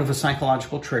somewhat of a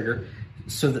psychological trigger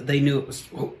so that they knew it was,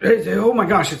 oh my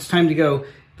gosh, it's time to go,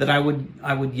 that I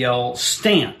would yell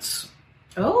stance.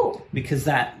 Oh. Because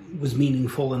that was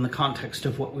meaningful in the context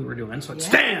of what we were doing. So it's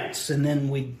stance! And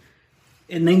then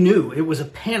and they knew it was a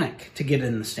panic to get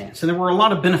in the stance. And there were a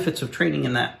lot of benefits of training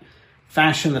in that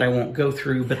fashion that I won't go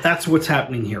through, but that's what's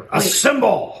happening here.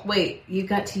 Assemble! Wait, you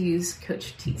got to use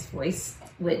Coach Teet's voice,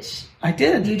 which I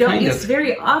did. You don't use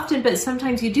very often, but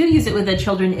sometimes you do use it with the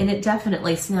children, and it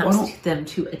definitely snaps them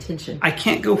to attention. I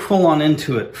can't go full on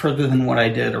into it further than what I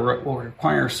did, or it will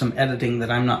require some editing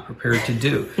that I'm not prepared to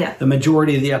do. Yeah. The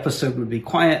majority of the episode would be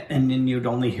quiet, and then you'd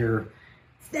only hear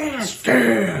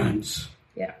stance.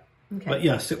 Yeah. Okay. But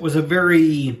yes, it was a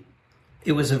very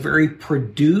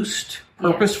produced,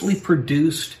 purposefully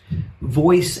produced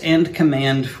voice and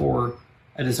command for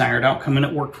a desired outcome, and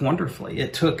it worked wonderfully.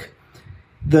 It took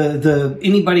the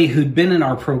anybody who'd been in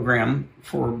our program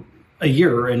for a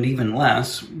year and even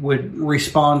less would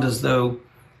respond as though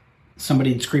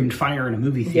somebody had screamed fire in a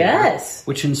movie theater. Yes.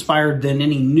 Which inspired then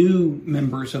any new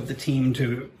members of the team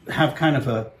to have kind of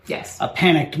a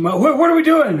panicked, what are we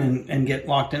doing? And get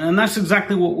locked in. And that's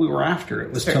exactly what we were after.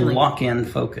 It was to lock in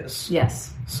focus.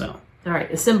 Yes. So. All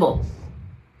right, assemble.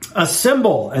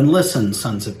 Assemble and listen,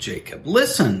 sons of Jacob.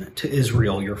 Listen to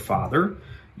Israel, your father.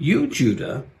 You,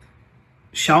 Judah,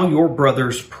 shall your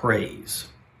brothers praise.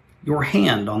 your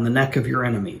hand on the neck of your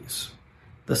enemies.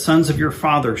 The sons of your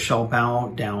father shall bow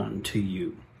down to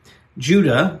you.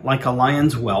 Judah, like a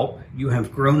lion's whelp, you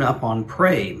have grown up on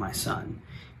prey, my son.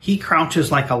 He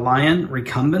crouches like a lion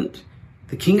recumbent,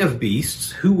 the king of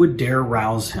beasts. Who would dare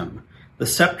rouse him? The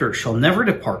scepter shall never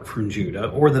depart from Judah,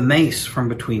 or the mace from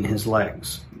between his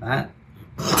legs. That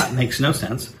makes no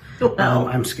sense.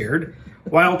 I'm scared.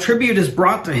 While tribute is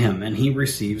brought to him, and he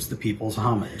receives the people's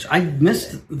homage. I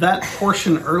missed that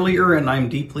portion earlier, and I'm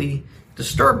deeply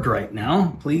disturbed right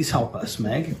now. Please help us,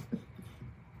 Meg.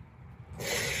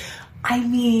 I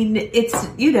mean,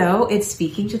 it's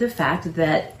speaking to the fact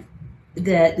that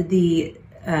the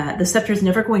scepter is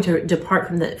never going to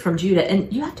depart from Judah,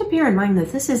 and you have to bear in mind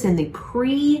that this is in the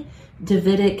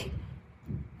pre-Davidic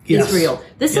Israel.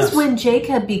 This is when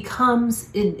Jacob becomes,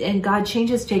 and God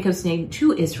changes Jacob's name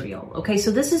to Israel. Okay,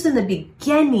 so this is in the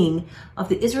beginning of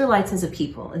the Israelites as a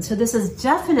people, and so this is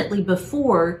definitely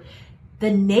before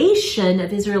the nation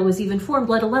of Israel was even formed,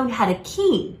 let alone had a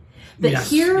king. But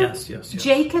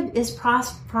Jacob is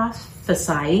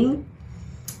prophesying,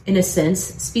 in a sense,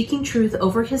 speaking truth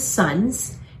over his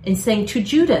sons and saying to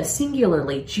Judah,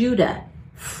 singularly, Judah,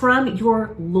 from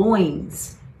your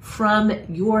loins, from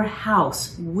your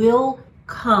house will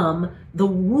come the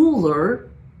ruler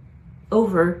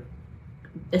over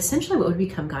essentially what would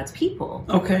become God's people.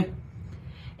 Okay.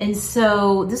 And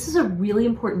so this is a really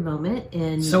important moment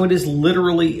in... So it is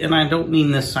literally, and I don't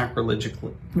mean this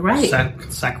sacrilegically. Right.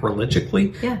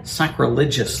 Sacrilegically? Yeah.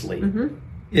 Sacrilegiously. Mm-hmm.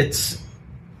 It's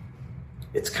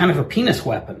kind of a penis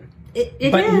weapon. It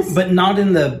is. But not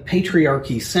in the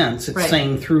patriarchy sense. It's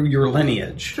saying through your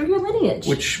lineage. Through your lineage.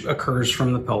 Which occurs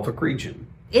from the pelvic region.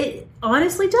 It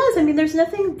honestly does. I mean, there's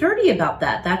nothing dirty about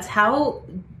that. That's how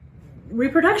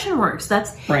reproduction works.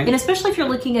 That's right. And especially if you're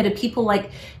looking at a people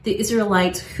like the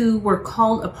Israelites who were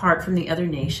called apart from the other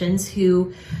nations,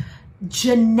 who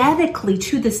genetically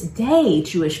to this day,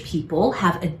 Jewish people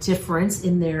have a difference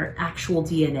in their actual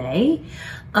DNA.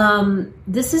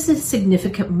 This is a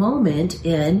significant moment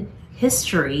in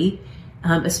history,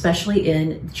 especially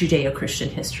in Judeo-Christian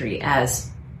history, as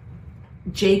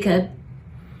Jacob,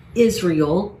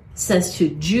 Israel, says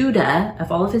to Judah,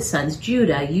 of all of his sons,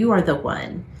 Judah, you are the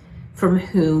one from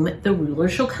whom the ruler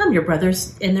shall come. Your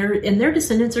brothers and their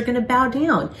descendants are going to bow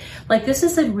down. Like, this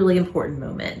is a really important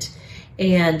moment.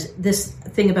 And this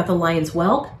thing about the lion's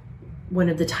whelp, one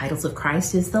of the titles of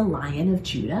Christ is the Lion of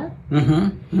Judah.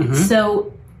 Mm-hmm, mm-hmm.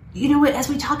 So, you know, as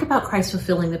we talk about Christ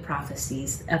fulfilling the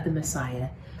prophecies of the Messiah,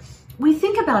 we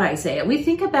think about Isaiah. We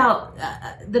think about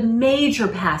the major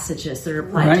passages that are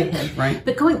applied to him. Right.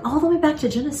 But going all the way back to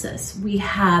Genesis, we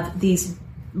have these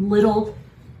little,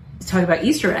 talk about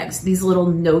Easter eggs, these little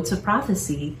notes of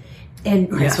prophecy,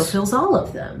 and Christ fulfills all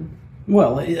of them.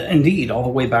 Well, indeed, all the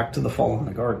way back to the fall in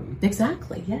the garden.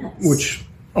 Exactly, yes. Which,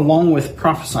 along with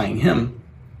prophesying him,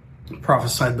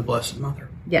 prophesied the Blessed Mother.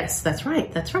 Yes, that's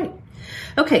right, that's right.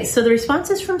 Okay, so the response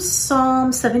is from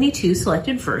Psalm 72,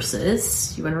 selected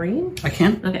verses. You want to read? I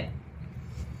can. Okay.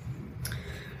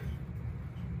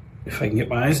 If I can get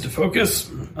my eyes to focus.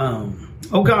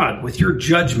 O God, with your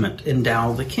judgment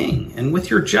endow the king, and with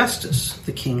your justice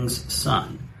the king's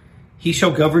son. He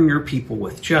shall govern your people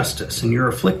with justice, and your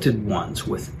afflicted ones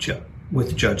with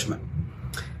judgment.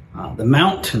 The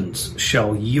mountains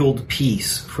shall yield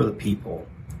peace for the people,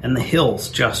 and the hills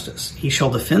justice. He shall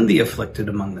defend the afflicted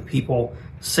among the people,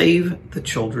 save the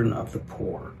children of the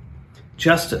poor.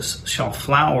 Justice shall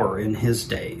flower in his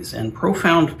days, and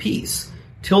profound peace,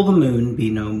 till the moon be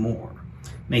no more.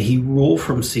 May he rule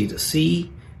from sea to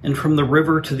sea, and from the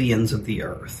river to the ends of the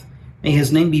earth. May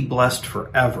his name be blessed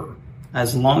forever.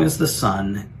 As long as the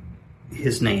sun,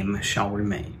 his name shall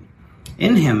remain.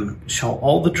 In him shall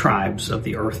all the tribes of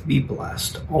the earth be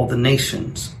blessed. All the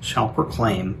nations shall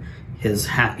proclaim his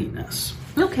happiness.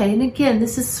 Okay, and again,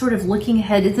 this is sort of looking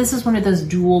ahead. This is one of those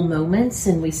dual moments,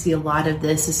 and we see a lot of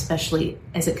this, especially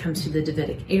as it comes to the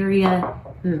Davidic era.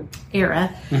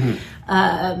 Mm-hmm.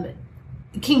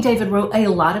 King David wrote a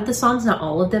lot of the Psalms, not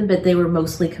all of them, but they were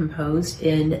mostly composed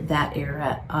in that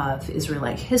era of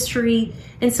Israelite history.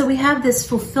 And so we have this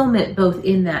fulfillment both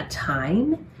in that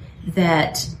time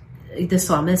that the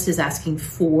psalmist is asking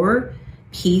for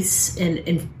peace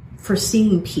and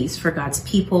foreseeing peace for God's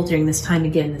people during this time.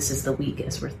 Again, this is the week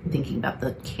as we're thinking about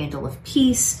the candle of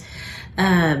peace.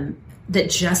 That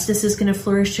justice is going to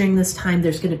flourish during this time.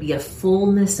 There's going to be a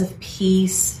fullness of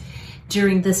peace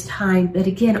during this time, but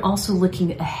again, also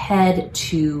looking ahead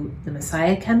to the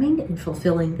Messiah coming and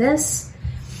fulfilling this.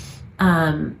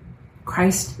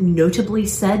 Christ notably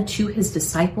said to his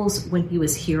disciples when he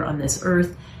was here on this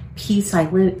earth, Peace I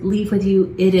leave with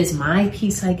you. It is my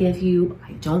peace I give you.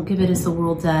 I don't give it as the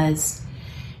world does.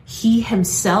 He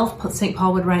himself, St.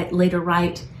 Paul would later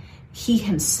write, he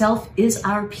himself is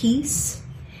our peace.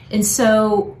 And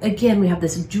so, again, we have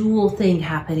this dual thing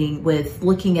happening with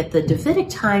looking at the Davidic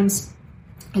times,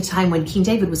 a time when King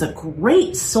David was a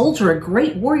great soldier, a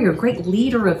great warrior, a great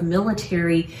leader of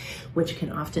military, which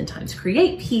can oftentimes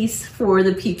create peace for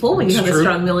the people when you have a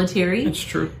strong military. It's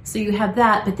true. So you have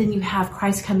that, but then you have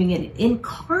Christ coming in,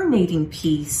 incarnating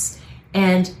peace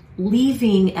and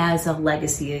leaving as a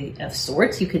legacy of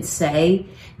sorts, you could say,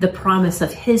 the promise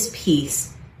of his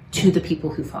peace to the people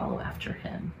who follow after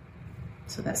him.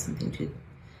 So that's something to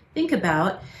think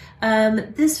about.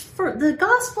 The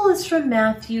gospel is from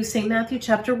Matthew, St. Matthew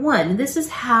chapter 1. This is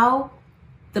how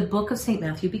the book of St.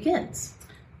 Matthew begins.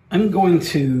 I'm going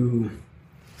to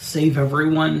save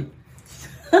everyone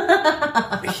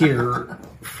here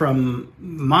from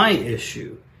my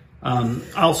issue.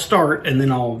 I'll start and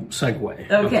then I'll segue.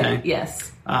 Okay,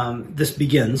 yes. This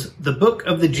begins, the book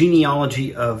of the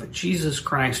genealogy of Jesus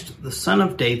Christ, the son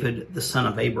of David, the son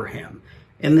of Abraham.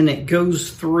 And then it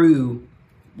goes through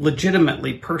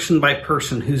legitimately person by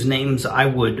person whose names I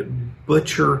would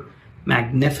butcher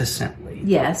magnificently.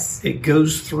 Yes. It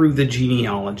goes through the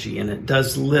genealogy and it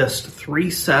does list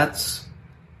 3 sets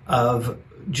of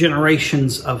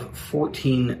generations of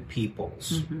 14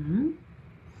 peoples. Mm-hmm.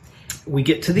 We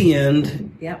get to the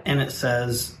end, and it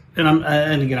says, and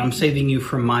again, I'm saving you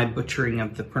from my butchering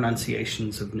of the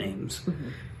pronunciations of names. Mm-hmm.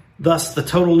 Thus, the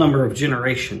total number of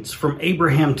generations from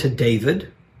Abraham to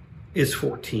David is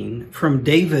 14. From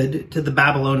David to the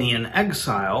Babylonian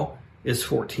exile is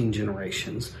 14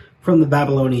 generations. From the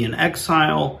Babylonian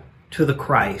exile to the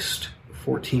Christ,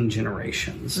 14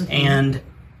 generations. Mm-hmm. And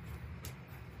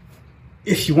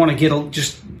if you want to get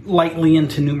just lightly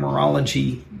into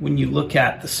numerology, when you look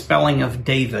at the spelling of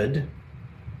David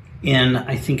in,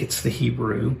 I think it's the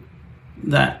Hebrew,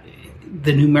 that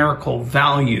the numerical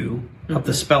value of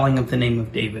the spelling of the name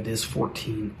of David is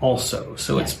 14 also.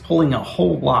 So it's pulling a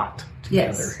whole lot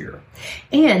together here.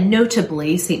 And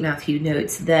notably, St. Matthew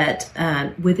notes that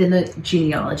within the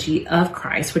genealogy of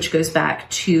Christ, which goes back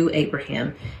to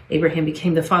Abraham, Abraham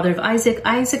became the father of Isaac,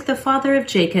 Isaac the father of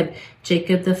Jacob,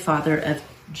 Jacob the father of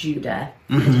Judah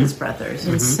and his brothers.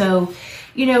 And so,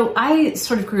 you know, I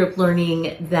sort of grew up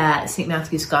learning that St.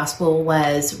 Matthew's gospel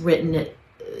was written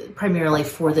primarily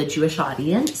for the Jewish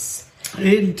audience.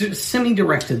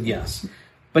 Semi-directed, yes.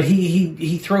 But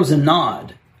he throws a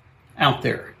nod out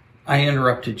there. I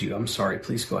interrupted you. I'm sorry.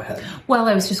 Please go ahead. Well,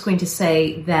 I was just going to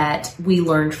say that we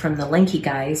learned from the Lanky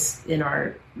guys in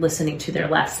our listening to their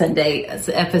last Sunday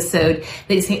episode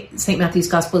that St. Matthew's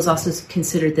gospel is also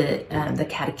considered the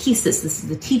catechesis. This is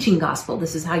the teaching gospel.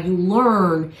 This is how you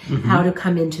learn how to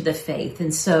come into the faith.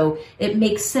 And so it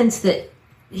makes sense that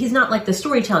he's not like the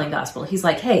storytelling gospel. He's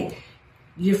like, hey,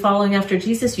 you're following after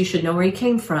Jesus, you should know where he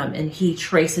came from. And he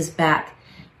traces back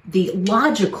the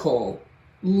logical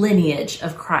lineage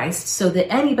of Christ so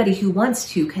that anybody who wants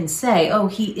to can say, oh,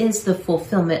 he is the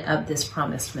fulfillment of this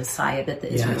promised Messiah that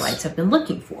the Israelites have been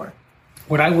looking for.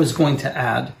 What I was going to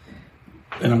add,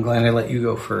 and I'm glad I let you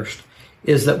go first,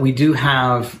 is that we do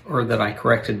have, or that I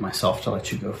corrected myself to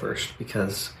let you go first,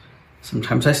 because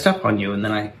sometimes I step on you, and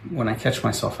then when I catch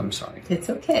myself, I'm sorry. It's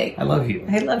okay. I love you.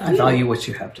 I love you. I value what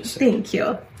you have to say. Thank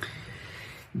you.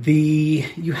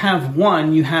 You have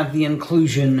the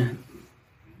inclusion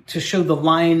to show the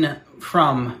line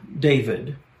from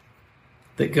David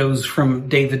that goes from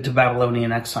David to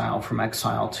Babylonian exile, from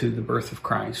exile to the birth of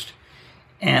Christ.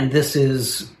 And this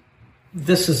is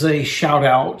a shout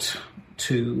out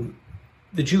to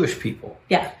the Jewish people.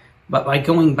 Yeah. But by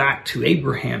going back to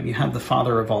Abraham, you have the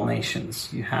father of all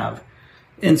nations.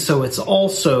 And so it's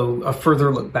also a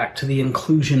further look back to the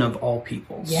inclusion of all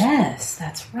peoples. Yes,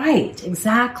 that's right.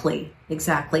 Exactly.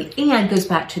 And goes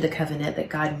back to the covenant that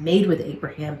God made with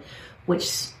Abraham,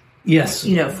 which,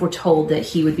 foretold that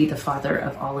he would be the father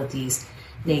of all of these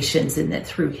nations and that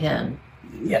through him,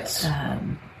 a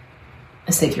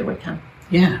Savior would come.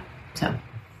 Yeah. So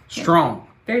strong.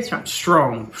 Very strong.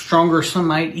 Stronger, some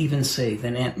might even say,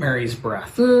 than Aunt Mary's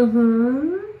breath.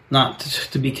 Mm-hmm. Not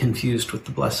to be confused with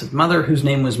the Blessed Mother, whose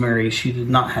name was Mary. She did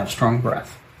not have strong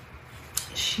breath.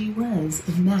 She was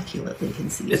immaculately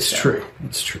conceived. It's true.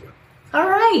 All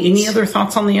right. Any other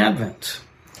thoughts on the Advent?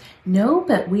 No,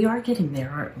 but we are getting there,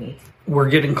 aren't we? We're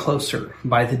getting closer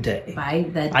by the day.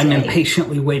 I'm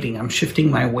impatiently waiting. I'm shifting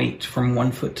my weight from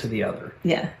one foot to the other.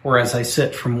 Yeah. Whereas I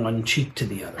sit from one cheek to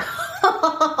the other.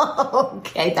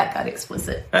 Okay, that got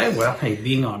explicit. Hey,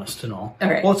 being honest and all. All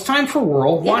right. Well, it's time for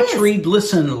Whirl. Watch, read,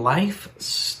 listen,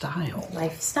 lifestyle.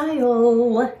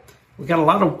 We got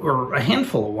a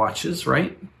handful of watches,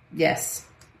 right? Yes.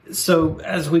 So,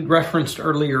 as we referenced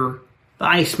earlier, the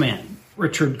Iceman,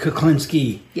 Richard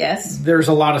Kuklinski. Yes. There's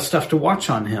a lot of stuff to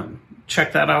watch on him.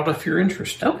 Check that out if you're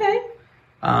interested. Okay.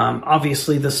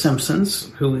 Obviously, The Simpsons,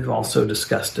 who we've also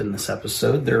discussed in this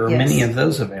episode. There are many of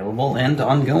those available and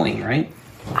ongoing, right?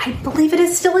 I believe it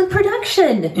is still in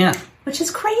production. Yeah. Which is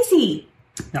crazy.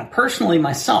 Now, personally,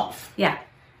 myself. Yeah.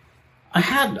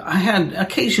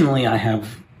 Occasionally I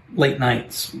have late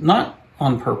nights. Not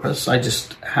on purpose. I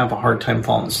just have a hard time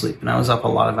falling asleep. And I was up a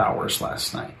lot of hours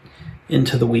last night.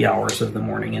 Into the wee hours of the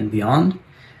morning and beyond.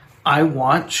 I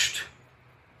watched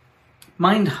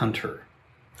Mindhunter.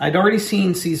 I'd already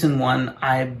seen season 1.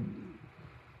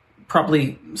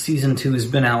 Probably season 2 has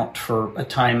been out for a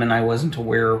time and I wasn't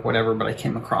aware or whatever, but I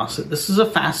came across it. This is a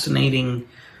fascinating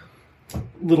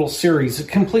little series, a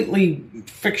completely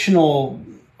fictional,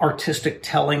 artistic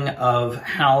telling of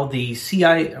how the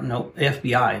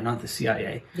FBI, not the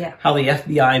CIA, how the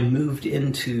FBI moved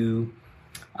into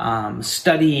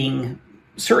studying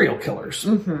serial killers,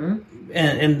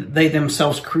 and they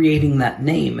themselves creating that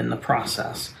name in the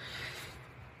process.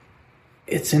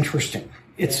 It's interesting.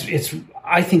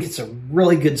 I think it's a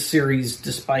really good series.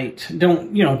 Despite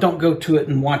don't go to it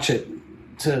and watch it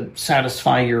to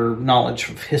satisfy your knowledge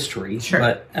of history,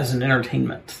 but as an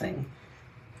entertainment thing,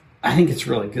 I think it's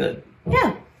really good.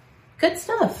 Yeah, good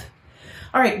stuff.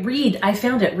 All right, Reed, I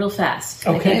found it real fast.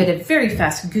 Okay. I gave it a very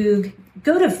fast Goog.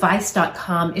 Go to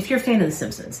Vice.com if you're a fan of The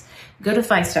Simpsons. Go to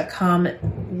Vice.com,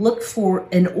 look for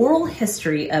an oral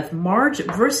history of Marge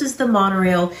versus the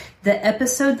Monorail, the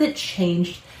episode that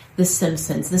changed The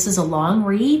Simpsons. This is a long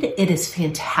read. It is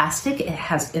fantastic. It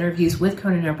has interviews with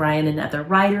Conan O'Brien and other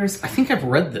writers. I think I've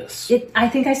read this. I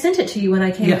think I sent it to you when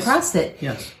I came across it.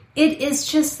 Yes. It is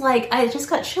just like, I just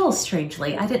got chills,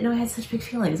 strangely. I didn't know I had such big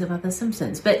feelings about The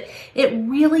Simpsons. But it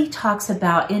really talks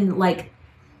about, in like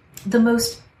the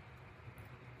most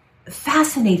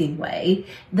fascinating way,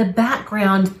 the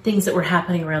background things that were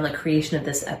happening around the creation of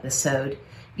this episode.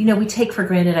 You know, we take for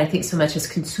granted, I think, so much as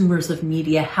consumers of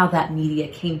media, how that media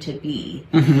came to be.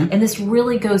 And this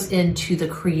really goes into the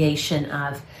creation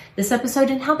of this episode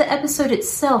and how the episode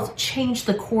itself changed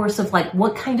the course of, like,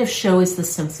 what kind of show is The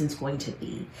Simpsons going to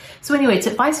be. So anyway, it's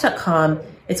at Vice.com.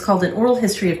 It's called An Oral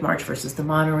History of Marge versus the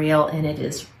Monorail, and it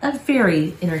is a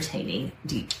very entertaining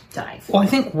deep dive. Well, I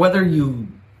think whether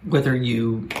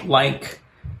you like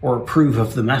or approve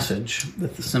of the message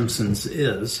that The Simpsons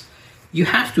is, you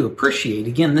have to appreciate,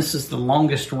 again, this is the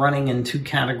longest running in 2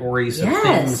 categories of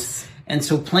things. And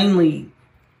so plainly,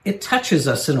 it touches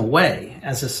us in a way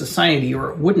as a society,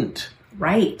 or it wouldn't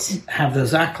have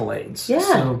those accolades. Yeah.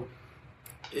 So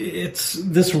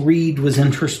this read was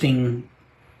interesting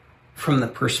from the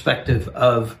perspective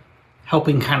of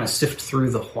helping kind of sift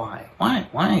through the why.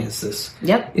 Why is this?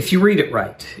 Yep. If you read it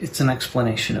right, it's an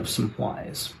explanation of some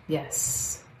whys.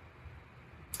 Yes.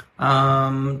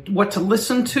 What to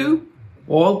listen to?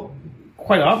 Well,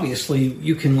 quite obviously,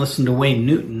 you can listen to Wayne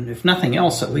Newton. If nothing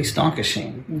else, at least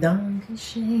Dankeschön.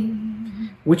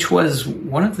 Dankeschön. Which was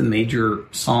one of the major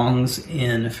songs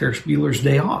in Ferris Bueller's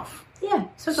Day Off. Yeah.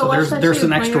 So watch that there's too,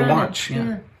 an extra while you're watch.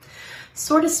 Yeah.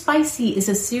 Sorta Spicy is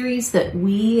a series that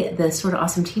we, the Sorta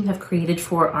Awesome team, have created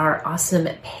for our awesome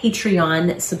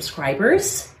Patreon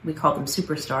subscribers. We call them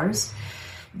superstars.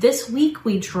 This week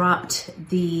we dropped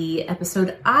the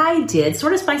episode I did.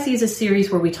 Sorta Spicy is a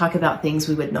series where we talk about things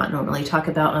we would not normally talk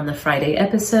about on the Friday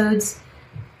episodes.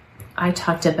 I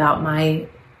talked about my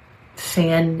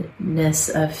fanness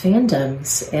of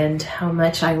fandoms and how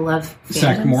much I love fandoms.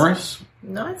 Zach Morris?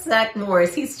 Not Zach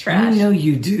Morris. He's trash. You know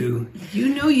you do.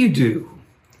 You know you do.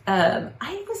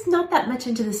 I was not that much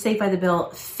into the Saved by the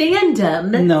Bell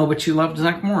fandom. No, but you loved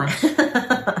Zach Morris.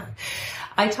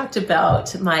 I talked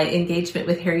about my engagement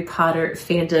with Harry Potter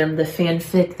fandom, the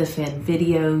fanfic, the fan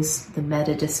videos, the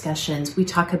meta discussions. We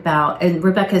talk about, and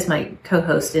Rebecca is my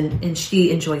co-host, and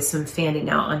she enjoys some fanning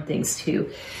out on things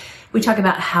too. We talk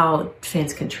about how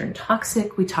fans can turn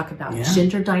toxic. We talk about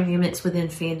gender dynamics within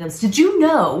fandoms. Did you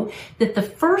know that the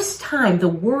first time the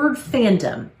word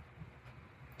fandom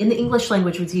in the English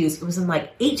language was used, it was in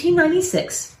like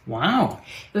 1896. Wow.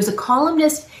 There was a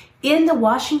columnist in the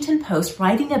Washington Post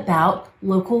writing about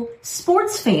local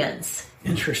sports fans.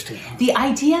 Interesting. The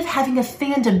idea of having a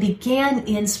fandom began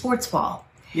in sports ball.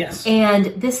 Yes. And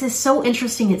this is so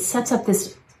interesting. It sets up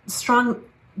this strong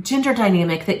gender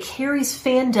dynamic that carries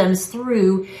fandoms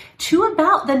through to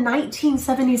about the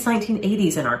 1970s,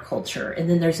 1980s in our culture. And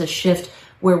then there's a shift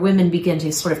where women begin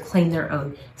to sort of claim their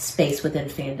own space within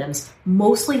fandoms,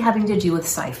 mostly having to do with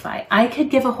sci-fi. I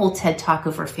could give a whole TED talk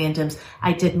over fandoms.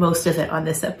 I did most of it on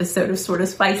this episode of Sort of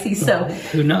Spicy, so... Well,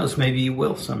 who knows, maybe you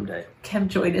will someday. Come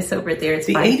join us over there. It's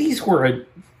the fine. 80s were a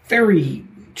very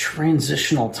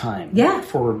transitional time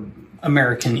for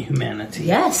American humanity.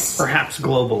 Yes. Perhaps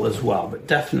global as well, but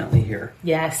definitely here.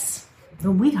 Yes.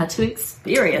 And we got to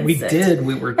experience we it. We did.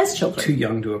 We were as children. Too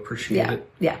young to appreciate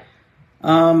it. Yeah.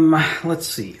 Let's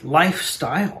see.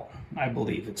 Lifestyle, I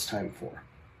believe it's time for.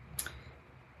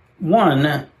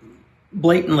 One,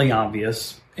 blatantly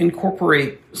obvious,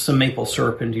 incorporate some maple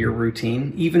syrup into your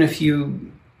routine, even if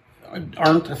you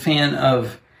aren't a fan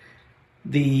of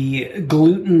the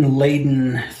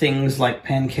gluten-laden things like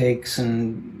pancakes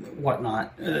and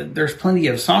whatnot. There's plenty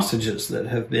of sausages that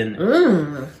have been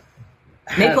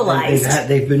mapleized.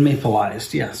 They've been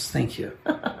mapleized. Yes, thank you.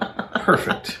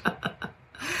 Perfect.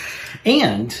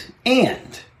 And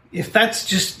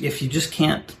if you just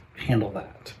can't handle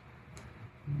that,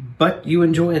 but you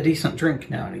enjoy a decent drink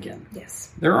now and again.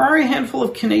 Yes. There are a handful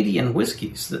of Canadian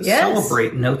whiskeys that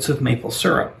celebrate notes of maple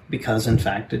syrup because, in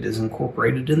fact, it is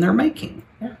incorporated in their making.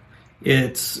 Yeah.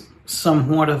 It's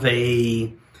somewhat of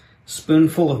a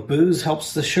spoonful of booze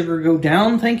helps the sugar go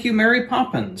down. Thank you, Mary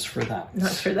Poppins, for that.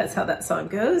 Not sure that's how that song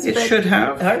goes. It should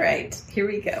have. All right, here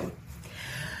we go.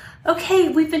 Okay,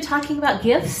 we've been talking about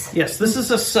gifts. Yes, this is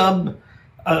a sub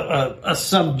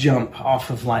jump off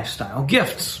of lifestyle.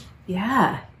 Gifts.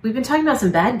 Yeah, we've been talking about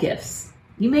some bad gifts.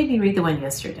 You made me read the one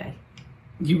yesterday.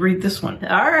 You read this one.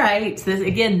 All right. This,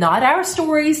 again, not our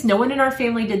stories. No one in our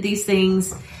family did these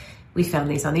things. We found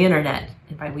these on the internet.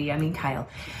 And by we, I mean Kyle.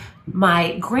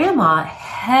 My grandma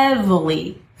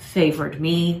heavily favored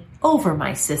me over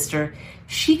my sister.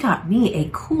 She got me a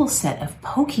cool set of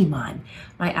Pokemon,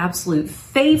 my absolute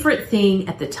favorite thing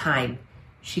at the time.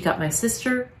 She got my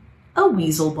sister a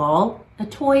Weasel Ball, a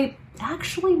toy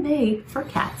actually made for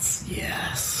cats.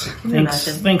 Yes.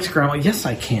 Thanks, Grandma. Yes,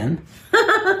 I can.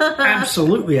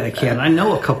 Absolutely, I can. I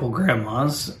know a couple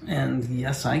grandmas, and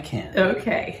yes, I can.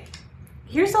 Okay.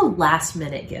 Here's a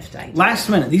last-minute gift idea. Last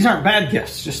minute. These aren't bad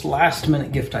gifts, just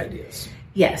last-minute gift ideas.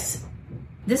 Yes.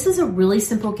 This is a really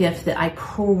simple gift that I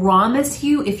promise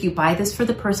you, if you buy this for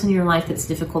the person in your life that's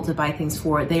difficult to buy things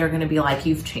for, they are going to be like,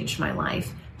 you've changed my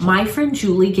life. My friend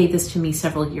Julie gave this to me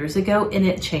several years ago, and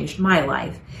it changed my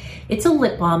life. It's a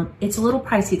lip balm. It's a little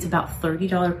pricey. It's about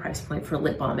 $30 price point for a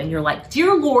lip balm. And you're like,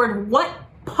 dear Lord, what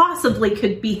possibly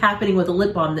could be happening with a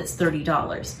lip balm that's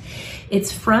 $30?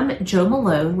 It's from Jo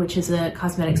Malone, which is a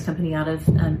cosmetics company out of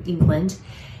England.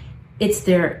 It's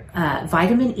their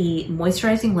vitamin E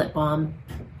moisturizing lip balm.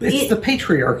 It's the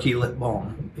patriarchy lip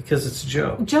balm because it's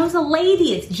Jo. Jo's a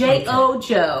lady. It's J-O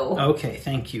Jo. Okay,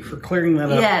 thank you for clearing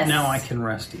that up. Yes. Now I can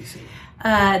rest easy.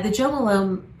 The Jo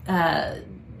Malone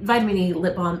vitamin E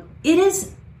lip balm. It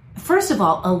is, first of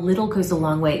all, a little goes a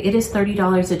long way. It is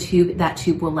 $30 a tube. That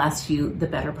tube will last you the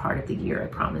better part of the year. I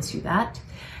promise you that.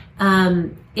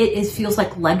 It feels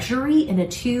like luxury in a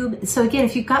tube. So again,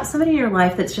 if you've got somebody in your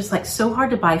life that's just like so hard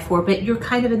to buy for, but you're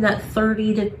kind of in that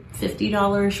 $30 to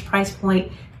 $50 price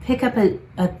point, pick up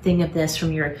a thing of this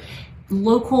from your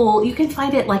local. You can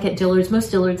find it like at Dillard's. Most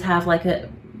Dillard's have like a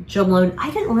Jo Malone. I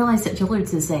didn't realize that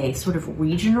Dillard's is a sort of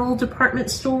regional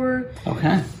department store.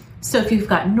 Okay. So if you've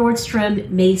got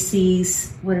Nordstrom,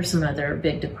 Macy's, what are some other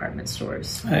big department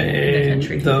stores in the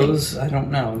country? Those, I don't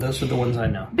know. Those are the ones I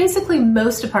know. Basically,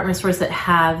 most department stores that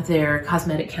have their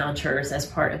cosmetic counters as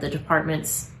part of the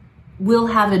departments will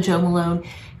have a Jo Malone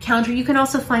counter. You can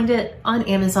also find it on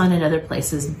Amazon and other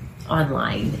places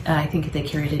online. I think they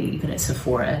carried it even at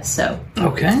Sephora. So,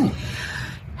 okay.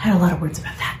 Had a lot of words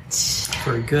about that.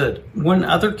 Very good. One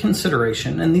other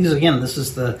consideration, and this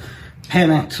is the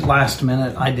panicked last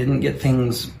minute, I didn't get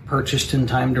things purchased in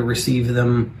time to receive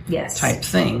them type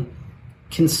thing.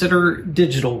 Consider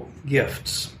digital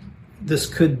gifts. This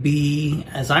could be,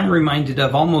 as I'm reminded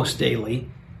of almost daily,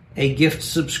 a gift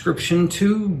subscription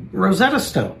to Rosetta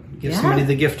Stone. Give somebody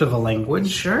the gift of a language.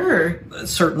 Sure.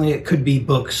 Certainly it could be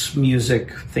books,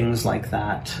 music, things like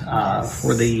that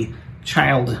for the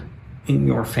child in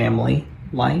your family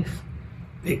life.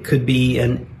 It could be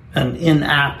an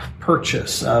in-app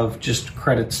purchase of just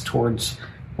credits towards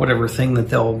whatever thing that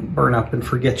they'll burn up and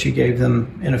forget you gave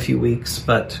them in a few weeks,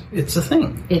 but it's a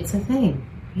thing. It's a thing,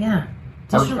 yeah.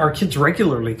 Our kids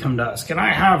regularly come to us, can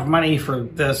I have money for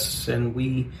this? And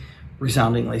we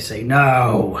resoundingly say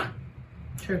no.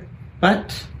 True.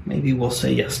 But maybe we'll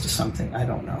say yes to something. I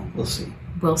don't know. We'll see.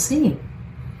 We'll see.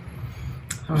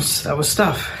 That was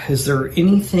stuff. Is there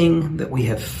anything that we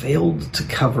have failed to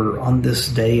cover on this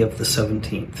day of the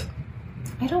 17th?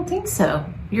 I don't think so.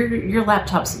 Your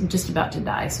laptop's just about to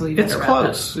die, so we better wrap up.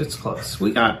 It's close.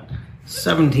 We got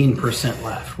 17%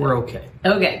 left. We're okay.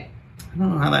 Okay. I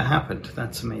don't know how that happened.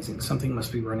 That's amazing. Something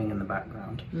must be running in the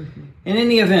background. Mm-hmm. In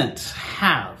any event,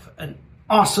 have an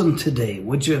awesome today,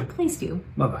 would you? Please do.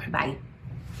 Bye-bye. Bye.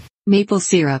 Maple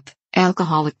syrup,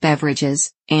 alcoholic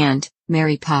beverages, and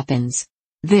Mary Poppins.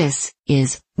 This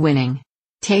is winning.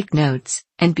 Take notes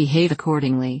and behave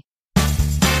accordingly.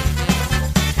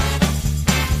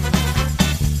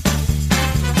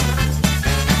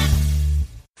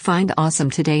 Find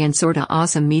Awesome Today and Sorta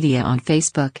Awesome Media on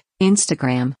Facebook,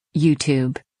 Instagram,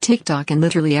 YouTube, TikTok, and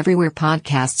literally everywhere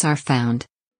podcasts are found.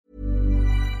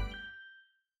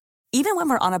 Even when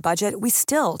we're on a budget, we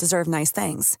still deserve nice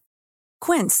things.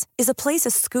 Quince is a place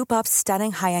to scoop up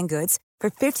stunning high-end goods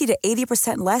for 50 to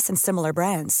 80% less than similar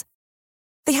brands.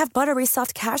 They have buttery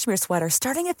soft cashmere sweaters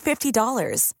starting at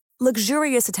 $50,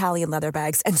 luxurious Italian leather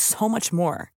bags, and so much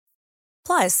more.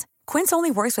 Plus, Quince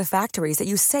only works with factories that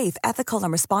use safe, ethical,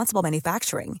 and responsible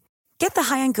manufacturing. Get the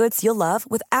high-end goods you'll love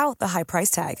without the high price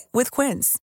tag with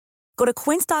Quince. Go to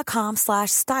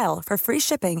quince.com/style for free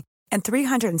shipping and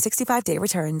 365-day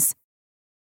returns.